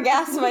or pay for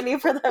gas money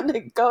for them to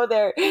go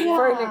there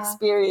for an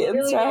experience.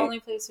 Really, right? the only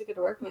place we could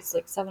work was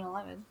like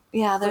 7-Eleven.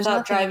 Yeah, there's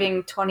without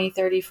driving 20,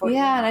 30, 40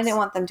 minutes. and I didn't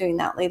want them doing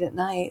that late at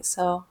night.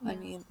 So I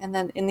mean, and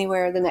then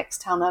anywhere the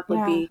next town up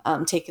would be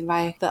taken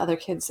by the other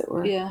kids that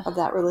were of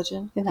that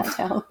religion in that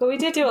town. But we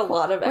did do a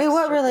lot of. Wait,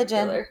 what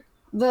religion?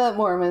 The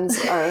Mormons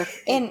are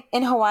in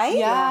Hawaii.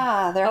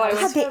 Yeah,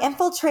 they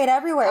infiltrate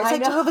everywhere. It's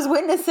like Jehovah's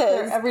Witnesses.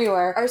 They're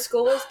everywhere. Our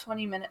school was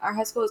 20 minutes. Our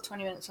high school was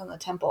 20 minutes from the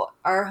temple.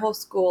 Our whole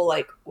school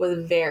was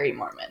very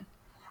Mormon.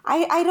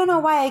 I don't know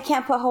why I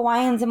can't put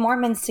Hawaiians and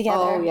Mormons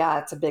together. Oh yeah,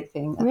 it's a big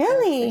thing.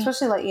 Really,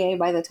 especially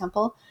by the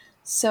temple.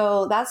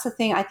 So that's the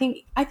thing. I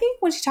think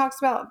when she talks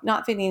about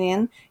not fitting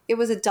in, it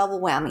was a double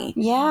whammy.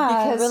 Yeah,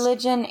 because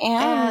religion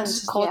and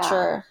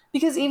culture. Yeah.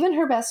 Because even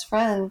her best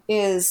friend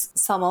is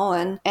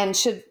Samoan and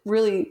should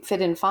really fit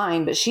in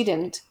fine, but she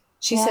didn't.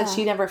 She said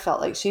she never felt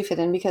like she fit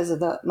in because of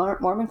the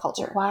Mormon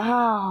culture.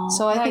 Wow.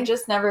 So I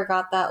just never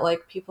got that,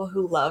 people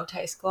who loved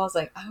high school. I was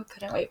like, I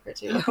couldn't wait for it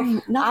to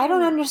go. I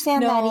don't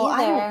understand that either.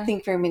 I don't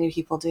think very many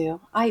people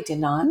do. I did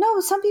not. No,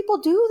 some people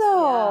do,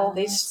 though. Yeah,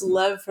 they just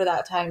live for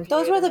that time period.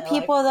 Those were the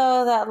people,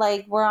 though,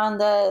 that, were on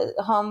the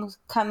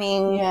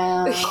homecoming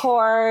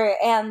corps,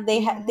 and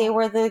they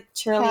were the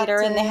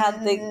cheerleader, and they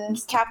had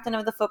the captain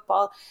of the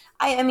football.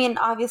 I mean,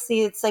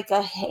 obviously, it's like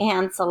a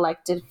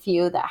hand-selected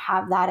few that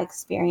have that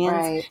experience.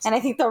 Right. And I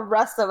think the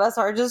rest of us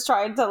are just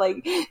trying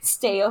to,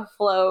 stay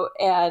afloat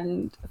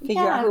and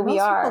figure out who we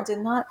are. Most people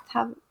did not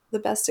have the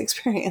best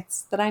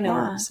experience that I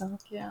know of. So.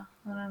 Yeah,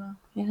 I don't know.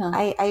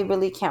 Yeah. I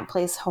really can't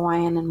place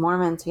Hawaiian and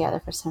Mormon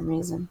together for some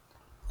reason.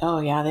 Oh,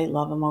 yeah, they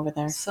love them over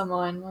there.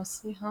 Samoan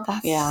mostly, huh?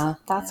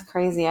 That's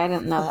crazy. I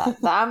didn't know that.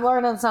 I'm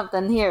learning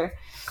something here.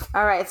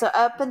 All right, so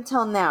up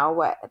until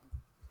now,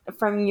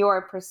 from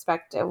your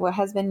perspective, what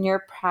has been your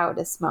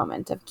proudest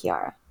moment of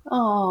Kiara?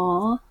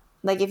 Aww.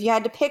 If you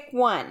had to pick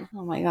one.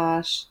 Oh my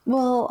gosh.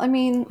 Well, I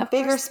mean,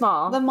 big or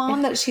small. The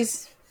mom that she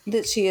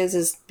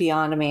is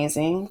beyond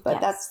amazing.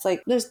 But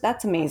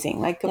that's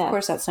amazing. Of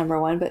course that's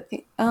number one. But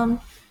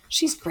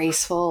she's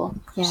graceful.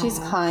 Yes. She's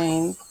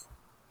kind.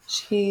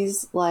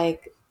 She's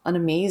an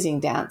amazing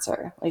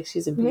dancer.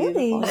 She's a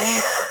beautiful.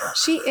 Really?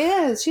 She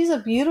is. She's a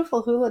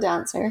beautiful hula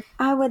dancer.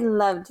 I would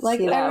love to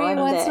see that every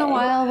once in a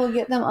while we'll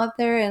get them up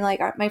there and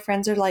my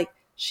friends are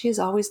she's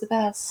always the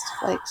best.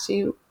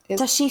 She is.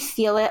 Does she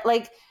feel it?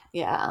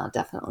 Yeah,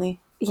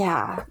 definitely.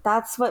 Yeah,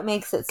 that's what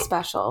makes it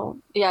special.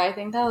 Yeah, I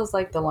think that was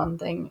the one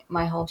thing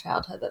my whole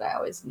childhood that I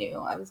always knew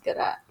I was good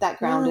at. That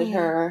grounded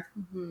her.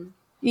 Mm-hmm.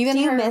 Even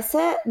do you miss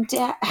it?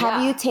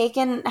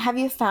 Have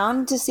you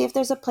found to see if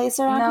there's a place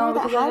around No, here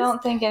that because has? I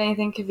don't think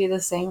anything could be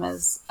the same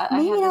as I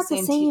Maybe had the not the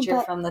same same, teacher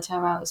but- from the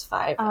time I was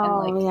 5,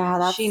 Oh, and like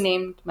yeah, she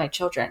named my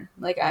children.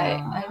 Like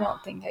I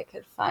don't think I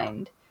could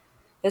find.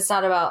 It's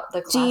not about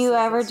the classes. Do you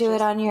ever do just,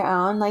 it on your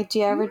own? Like, do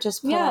you ever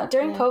just put Yeah,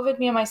 during COVID,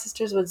 me and my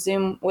sisters would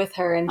Zoom with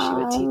her, and she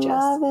would teach us.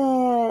 I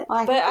love it.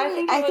 Well, I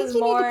think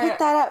you need to pick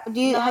that up.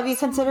 Have you so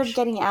considered much-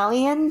 getting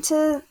Allie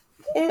into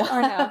it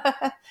or no?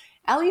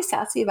 Allie's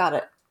sassy about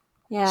it.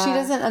 Yeah, She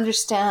doesn't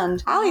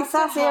understand. Allie's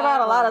sassy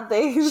about a lot of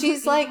things.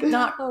 She's like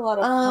not a lot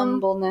of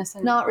humbleness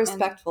and not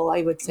respectful,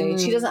 I would say.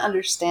 She Mm. doesn't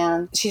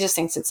understand. She just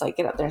thinks it's like,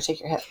 get up there and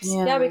shake your hips.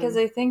 Yeah, because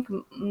I think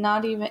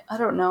not even, I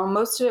don't know,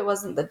 most of it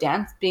wasn't the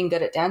dance, being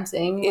good at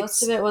dancing.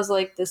 Most of it was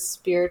like the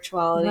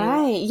spirituality.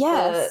 Right,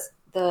 yes.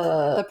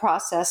 The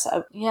process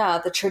of,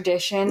 the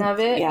tradition of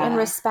it. Yeah. And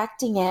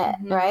respecting it,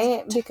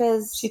 right?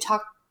 Because she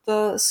talked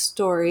the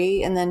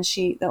story, and then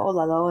the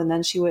olalo, and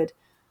then she would,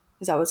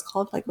 is that what it's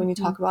called? Like when you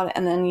talk about it,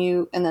 and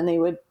then they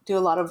would do a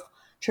lot of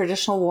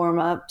traditional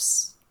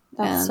warm-ups.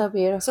 that's so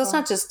beautiful. So it's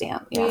not just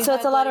dance. Yeah. So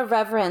it's a lot of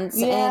reverence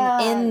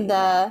in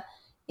the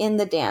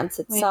dance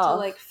itself. We had to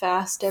like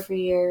fast every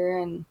year,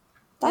 and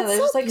That's there's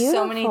so just like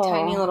so many beautiful.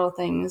 tiny little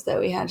things that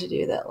we had to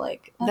do that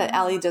like That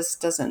Allie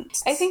just doesn't.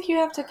 I think you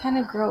have to kind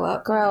of grow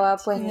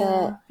up with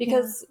it.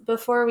 because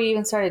before we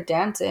even started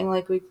dancing,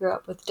 like we grew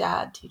up with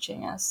Dad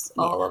teaching us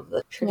all of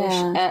the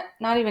tradition,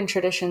 not even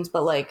traditions,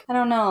 but like I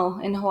don't know,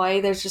 in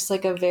Hawaii there's just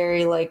like a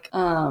very like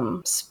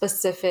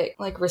specific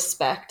like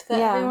respect that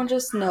everyone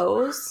just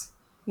knows.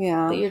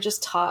 Yeah. That you're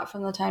just taught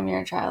from the time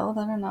you're a child.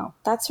 I don't know.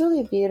 That's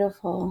really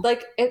beautiful.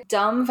 Like, it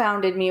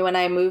dumbfounded me when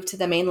I moved to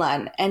the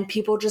mainland and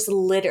people just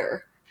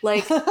litter.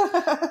 Like,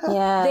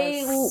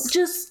 they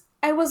just...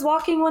 I was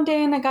walking one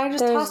day and a guy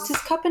just tossed his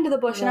cup into the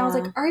bush and I was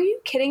like, are you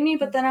kidding me?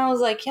 But then I was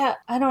like, yeah,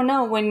 I don't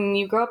know. When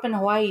you grow up in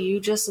Hawaii,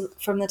 you just,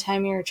 from the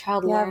time you're a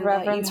child, learn have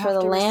reverence that you for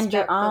have the to land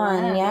you're respect the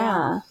on. land,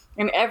 Yeah.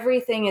 And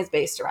everything is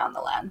based around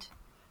the land.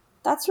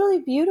 That's really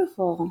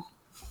beautiful.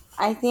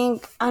 I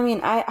think,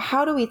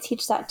 how do we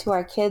teach that to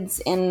our kids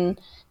in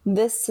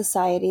this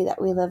society that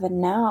we live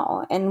in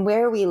now and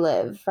where we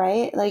live,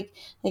 right? Like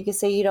you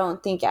say, you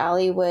don't think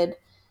Allie would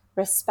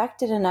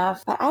respect it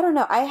enough. But I don't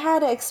know. I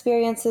had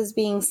experiences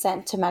being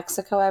sent to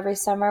Mexico every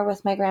summer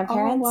with my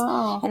grandparents. Oh,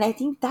 wow. And I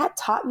think that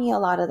taught me a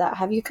lot of that.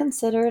 Have you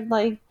considered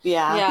like...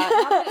 Yeah. Yeah,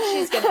 now that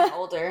she's getting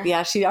older.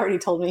 Yeah, she already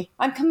told me,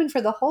 I'm coming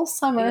for the whole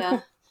summer. Yeah.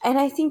 And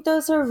I think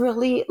those are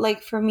really,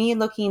 like, for me,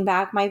 looking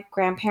back, my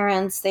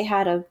grandparents, they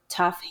had a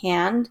tough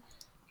hand,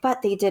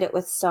 but they did it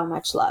with so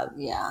much love.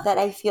 Yeah. That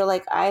I feel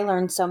like I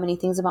learned so many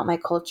things about my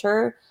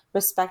culture,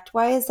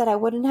 respect-wise, that I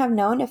wouldn't have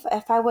known if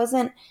I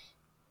wasn't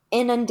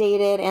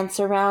inundated and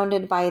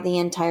surrounded by the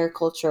entire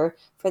culture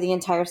for the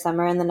entire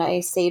summer. And then I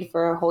stayed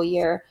for a whole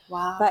year.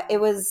 Wow. But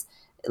it was,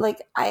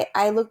 like,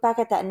 I look back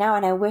at that now,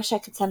 and I wish I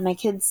could send my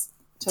kids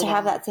to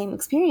have that same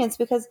experience,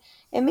 because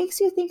it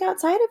makes you think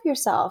outside of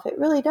yourself. It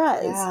really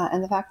does. Yeah,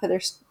 and the fact that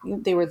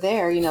they were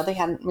there, they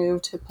hadn't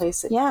moved to a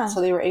place that,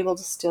 so they were able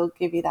to still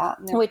give you that.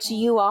 Which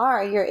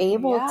you're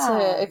able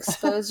to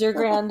expose your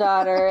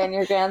granddaughter and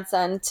your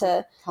grandson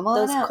to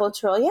those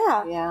cultural,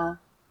 Yeah.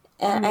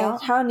 And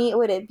how neat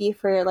would it be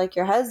for like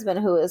your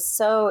husband, who is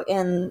so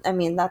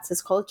that's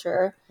his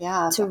culture,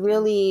 to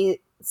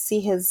really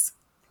see his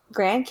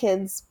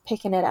grandkids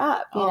picking it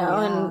up,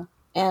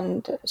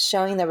 and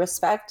showing the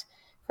respect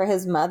for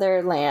his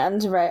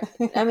motherland, right?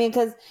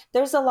 Because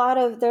there's a lot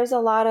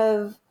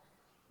of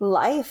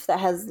life that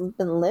has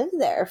been lived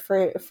there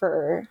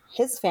for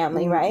his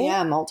family, right?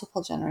 Yeah,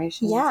 multiple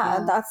generations.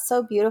 Yeah, that's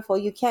so beautiful.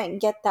 You can't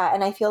get that.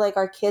 And I feel like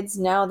our kids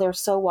now, they're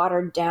so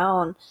watered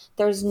down.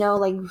 There's no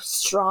like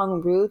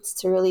strong roots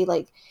to really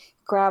like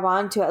grab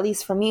onto. At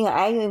least for me,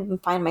 I even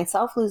find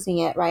myself losing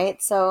it, right?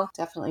 So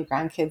definitely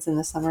grandkids in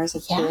the summer as a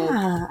kid.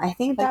 Yeah, I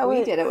think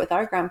we did it with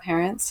our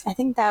grandparents. I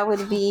think that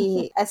would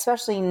be,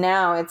 especially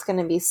now, it's going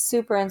to be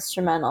super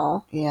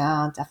instrumental.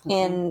 Yeah,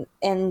 definitely.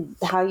 In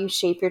how you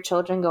shape your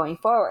children going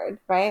forward,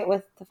 right?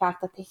 With the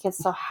fact that they can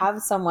still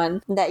have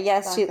someone that,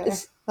 yes,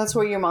 that's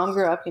where your mom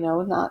grew up,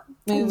 with not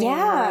moving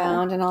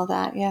around and all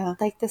that. Yeah.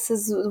 Like, this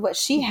is what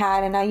she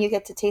had, and now you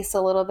get to taste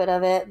a little bit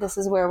of it. This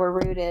is where we're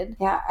rooted.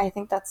 Yeah, I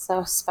think that's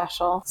so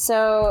special.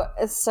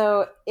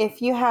 So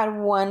if you had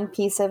one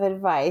piece of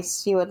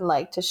advice you would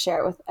like to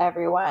share with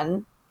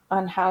everyone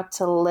on how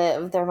to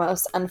live their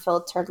most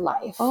unfiltered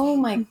life, oh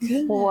my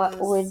goodness, what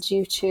would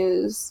you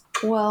choose?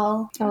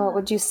 Well, what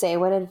would you say?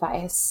 What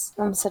advice?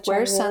 I'm such a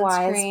wise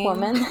sunscreen.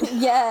 woman.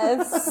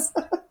 Yes.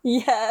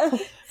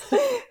 Yes.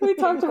 We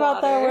talked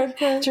about that one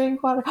time.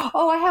 Drink water.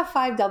 Oh, I have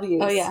 5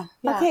 W's. Oh, yeah.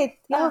 Okay.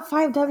 Yeah.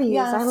 5 W's.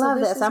 Yeah, I love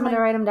this. I'm going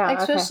to write them down.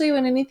 Especially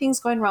when anything's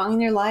going wrong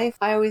in your life,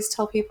 I always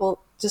tell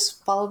people,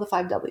 just follow the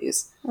 5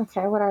 W's.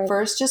 Okay. What are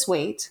First, just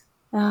wait.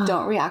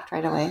 Don't react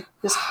right away.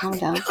 Just calm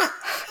down.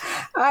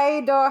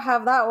 I don't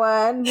have that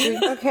one.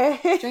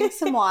 Okay. Drink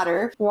some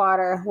water.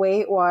 Water.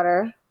 Wait,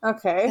 water.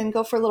 Okay. And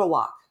go for a little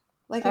walk.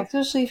 Like,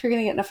 especially if you're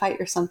going to get in a fight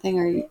or something,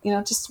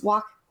 or, just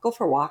walk, go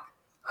for a walk.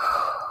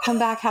 Come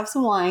back, have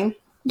some wine.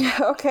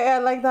 Okay, I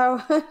like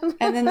that one.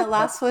 And then the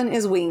last one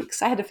is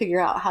winks. I had to figure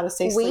out how to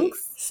say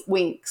Winks? sleep.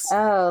 Winks.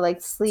 Oh,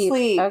 like sleep.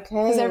 Okay.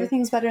 Because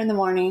everything's better in the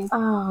morning.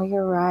 Oh,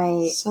 you're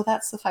right. So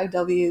that's the 5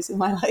 W's in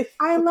my life.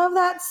 I love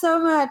that so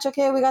much.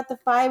 Okay, we got the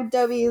 5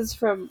 W's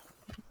from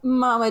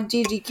Mama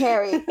Gigi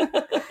Kari.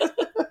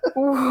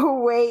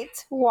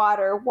 Wait,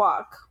 water,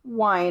 walk,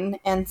 wine,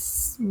 and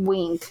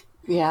wink.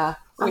 Yeah.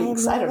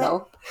 Winks. I don't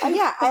know.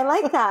 Yeah, I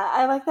like that.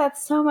 I like that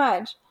so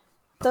much.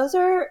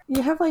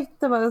 You have like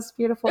the most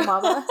beautiful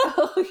mama.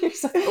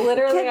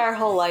 Literally our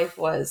whole life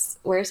was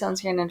wear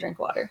sunscreen and drink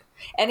water.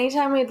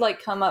 Anytime we'd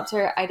like come up to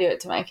her, I do it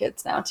to my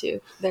kids now too.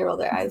 They roll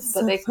their eyes,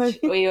 but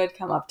we would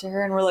come up to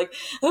her and we're like,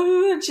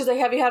 oh, and she's like,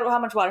 how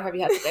much water have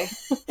you had today?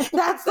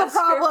 That's the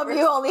problem.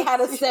 You only had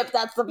a sip.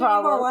 That's the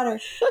problem. More water.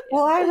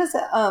 Well,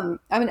 I'm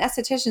an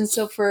esthetician,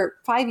 so for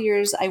 5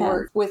 years I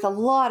worked with a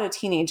lot of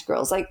teenage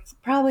girls, like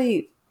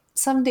probably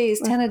some days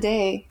 10 a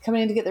day,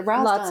 coming in to get their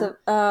brows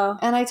done.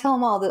 And I tell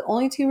them all the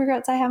only 2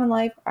 regrets I have in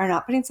life are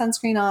not putting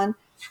sunscreen on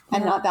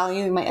and not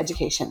valuing my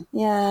education.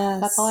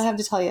 Yes. That's all I have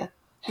to tell you.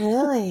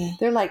 Really?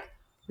 They're like,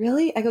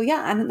 really? I go,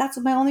 yeah, and that's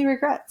my only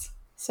regrets.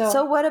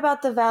 So what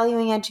about the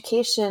valuing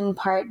education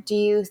part do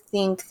you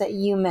think that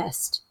you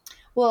missed?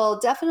 Well,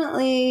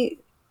 definitely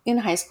in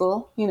high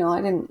school,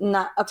 I didn't...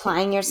 Not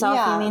applying yourself,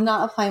 yeah, you mean?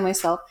 Not applying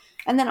myself.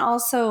 And then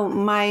also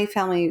my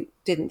family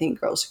didn't think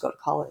girls should go to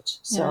college.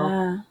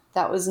 So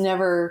that was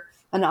never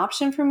an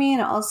option for me. And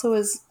it also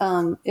was,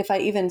 if I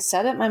even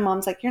said it, my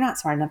mom's like, you're not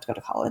smart enough to go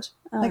to college.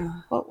 Like,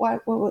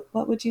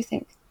 what would you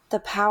think? The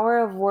power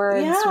of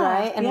words,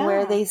 right? And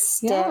where they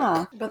stick.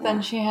 Yeah. But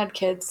then she had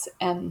kids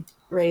and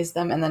raised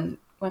them and then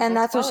went and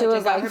that's when she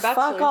was like,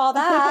 fuck all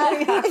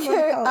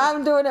that.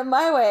 I'm doing it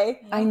my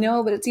way. I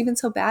know, but it's even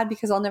so bad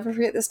because I'll never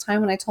forget this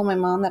time when I told my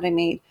mom that I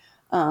made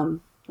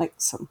like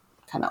some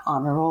kind of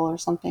honor roll or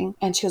something.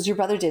 And she goes, your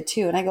brother did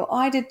too. And I go, oh,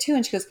 I did too.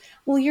 And she goes,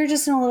 well, you're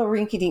just in a little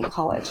rinky-dink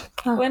college.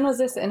 Huh. When was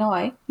this? In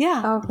Hawaii?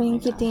 Yeah. Oh,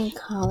 rinky-dink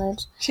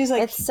college. She's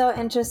like... It's so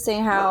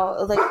interesting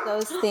how, like,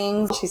 those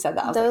things... She said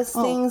that. Those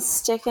things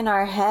stick in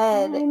our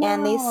head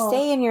and they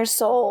stay in your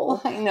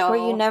soul. I know. Where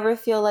you never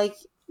feel like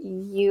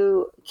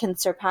you can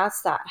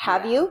surpass that.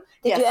 Have you?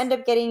 Did you end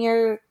up getting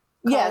your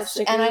Yes,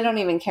 degree? and I don't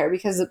even care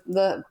because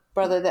the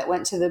brother that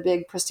went to the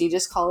big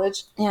prestigious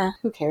college,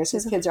 who cares?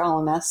 His kids are all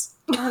a mess.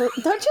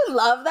 Don't you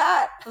love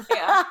that?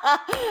 Yeah.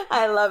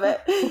 I love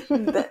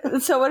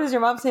it. So what does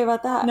your mom say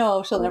about that?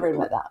 No, she'll never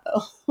admit that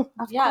though.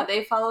 Yeah,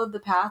 they followed the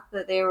path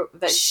that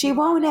she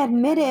won't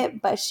admit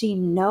it, but she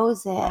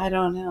knows it. I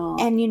don't know.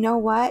 And you know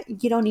what?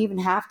 You don't even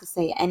have to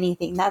say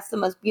anything. That's the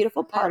most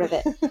beautiful part of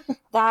it.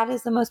 That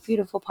is the most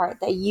beautiful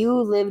part, that you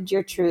lived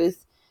your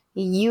truth.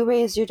 You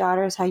raised your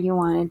daughters how you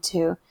wanted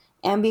to.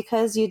 And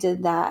because you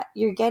did that,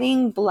 you're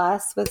getting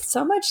blessed with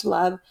so much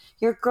love.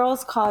 Your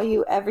girls call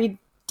you every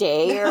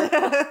day, or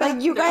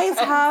like you guys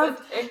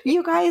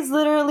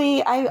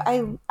literally.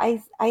 I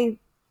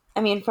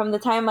mean, from the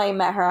time I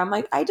met her, I'm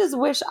like, I just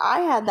wish I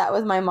had that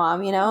with my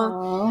mom,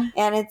 Aww.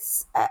 And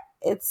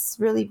it's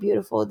really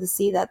beautiful to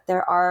see that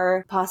there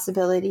are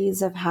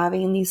possibilities of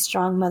having these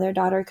strong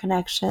mother-daughter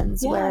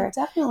connections where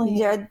definitely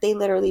they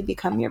literally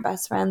become your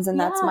best friends, and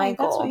that's my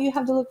goal. That's what you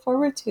have to look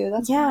forward to.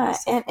 That's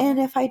and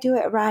if I do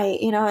it right,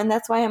 and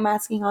that's why I'm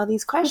asking all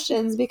these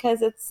questions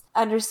because it's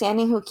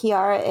understanding who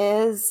Kiara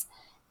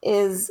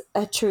is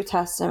a true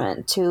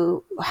testament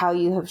to how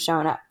you have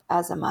shown up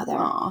as a mother.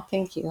 Oh,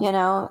 thank you.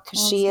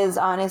 Because she is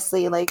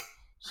honestly like,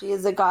 she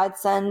is a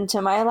godsend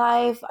to my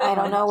life. I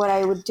don't know what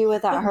I would do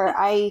without her.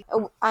 I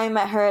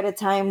met her at a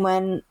time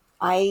when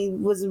I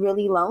was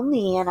really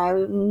lonely and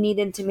I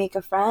needed to make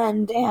a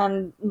friend.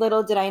 And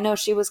little did I know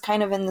she was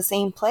kind of in the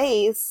same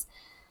place,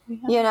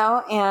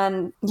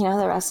 and,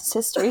 the rest is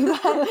history.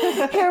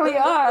 But here we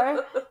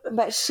are.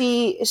 But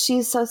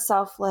she's so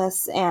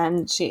selfless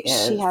and she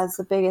has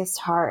the biggest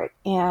heart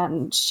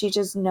and she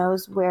just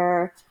knows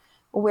where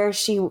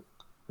she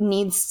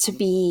needs to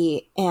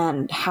be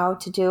and how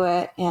to do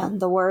it and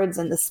the words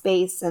and the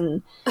space,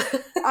 and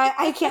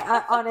I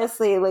can't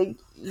honestly, like,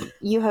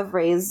 you have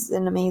raised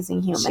an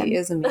amazing human. She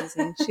is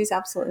amazing. She's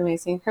absolutely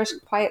amazing. Her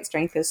quiet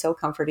strength is so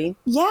comforting.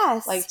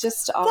 Yes, like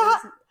just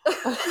always.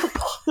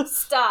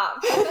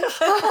 Stop.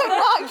 I'm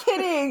not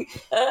kidding.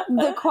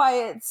 The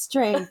quiet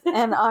strength,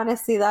 and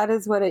honestly, that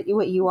is what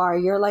you are.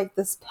 You're like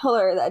this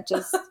pillar that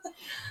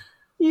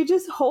you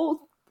just hold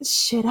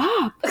shit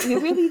up. You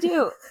really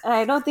do. And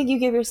I don't think you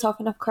give yourself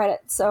enough credit.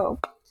 So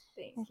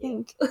I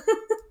think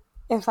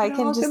if I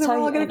can just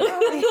tell you,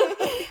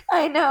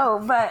 I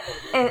know, but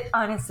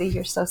honestly,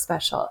 you're so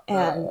special.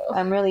 And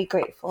I'm really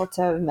grateful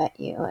to have met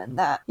you and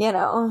that,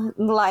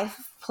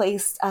 life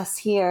placed us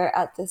here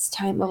at this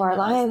time of our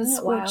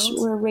lives, which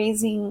we're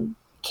raising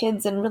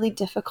kids in really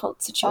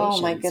difficult situations.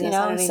 Oh my goodness.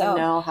 I don't even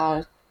know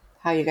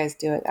how you guys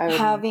do it.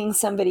 Having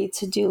somebody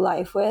to do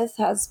life with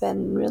has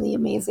been really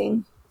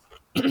amazing.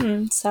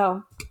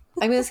 So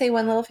I'm going to say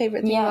one little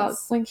favorite thing about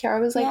when Kiara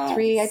was like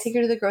 3, I take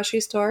her to the grocery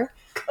store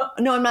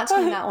No, I'm not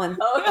telling that one.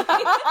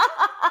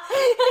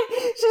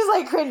 She's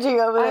like cringing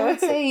over there. I would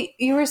say,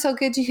 you were so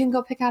good, you can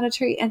go pick out a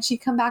tree. And she'd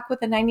come back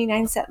with a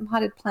 99-cent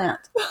potted plant.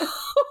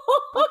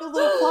 Like a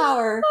little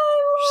flower.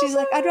 She's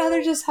like, I'd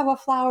rather just have a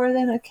flower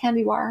than a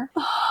candy bar.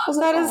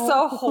 That is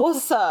so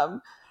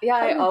wholesome. Yeah,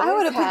 I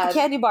would have picked the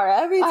candy bar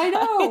every time. I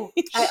know.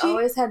 I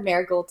always had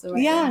marigolds in my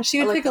Yeah,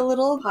 she would pick a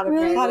little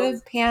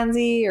potted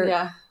pansy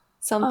or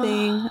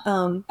something.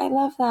 I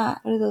love that.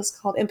 What are those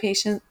called?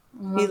 Impatient.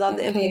 You love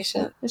the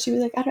impatient. And she'd be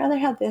like, I'd rather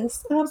have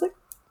this. And I was like,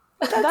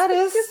 that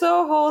is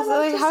so wholesome.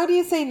 Like, how do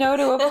you say no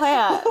to a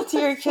plant? To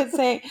your kids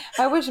saying,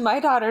 I wish my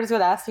daughters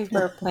would ask me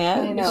for a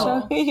plant. I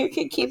know. So you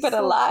can keep it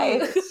alive.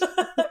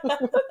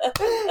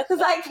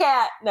 Because I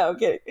can't. No,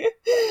 kidding.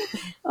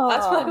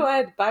 That's probably why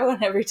I'd buy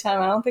one every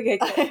time. I don't think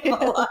I kept them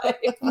alive.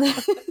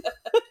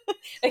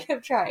 I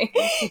kept trying.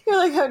 You're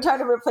like, I'm trying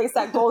to replace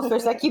that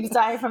goldfish that keeps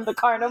dying from the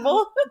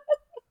carnival.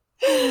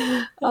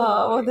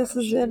 Well, this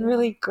has been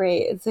really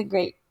great. It's been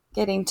great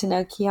getting to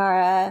know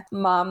Kiara,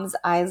 Mom's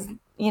eyes,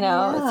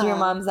 through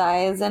Mom's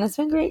eyes. And it's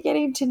been great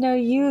getting to know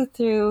you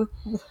through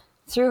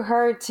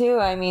her too.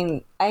 I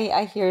mean,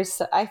 I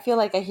feel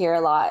like I hear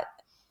a lot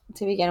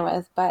to begin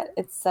with, but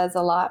it says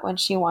a lot when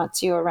she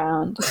wants you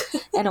around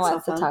and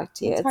wants to talk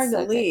to you. It's hard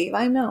to leave.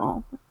 I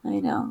know.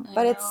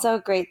 But it's so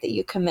great that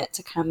you commit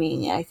to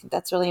coming. I think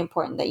that's really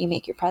important that you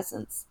make your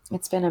presence.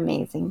 It's been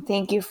amazing.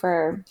 Thank you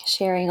for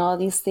sharing all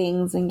these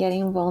things and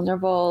getting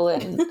vulnerable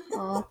and,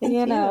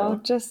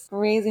 just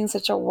raising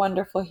such a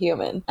wonderful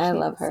human. I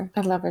love her.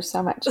 I love her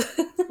so much.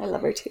 I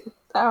love her too.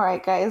 All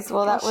right, guys.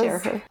 Well, that was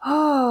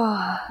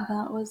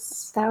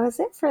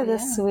it for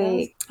this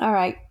week. All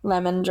right,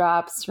 lemon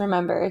drops.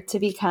 Remember to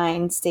be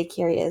kind, stay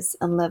curious,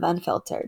 and live unfiltered.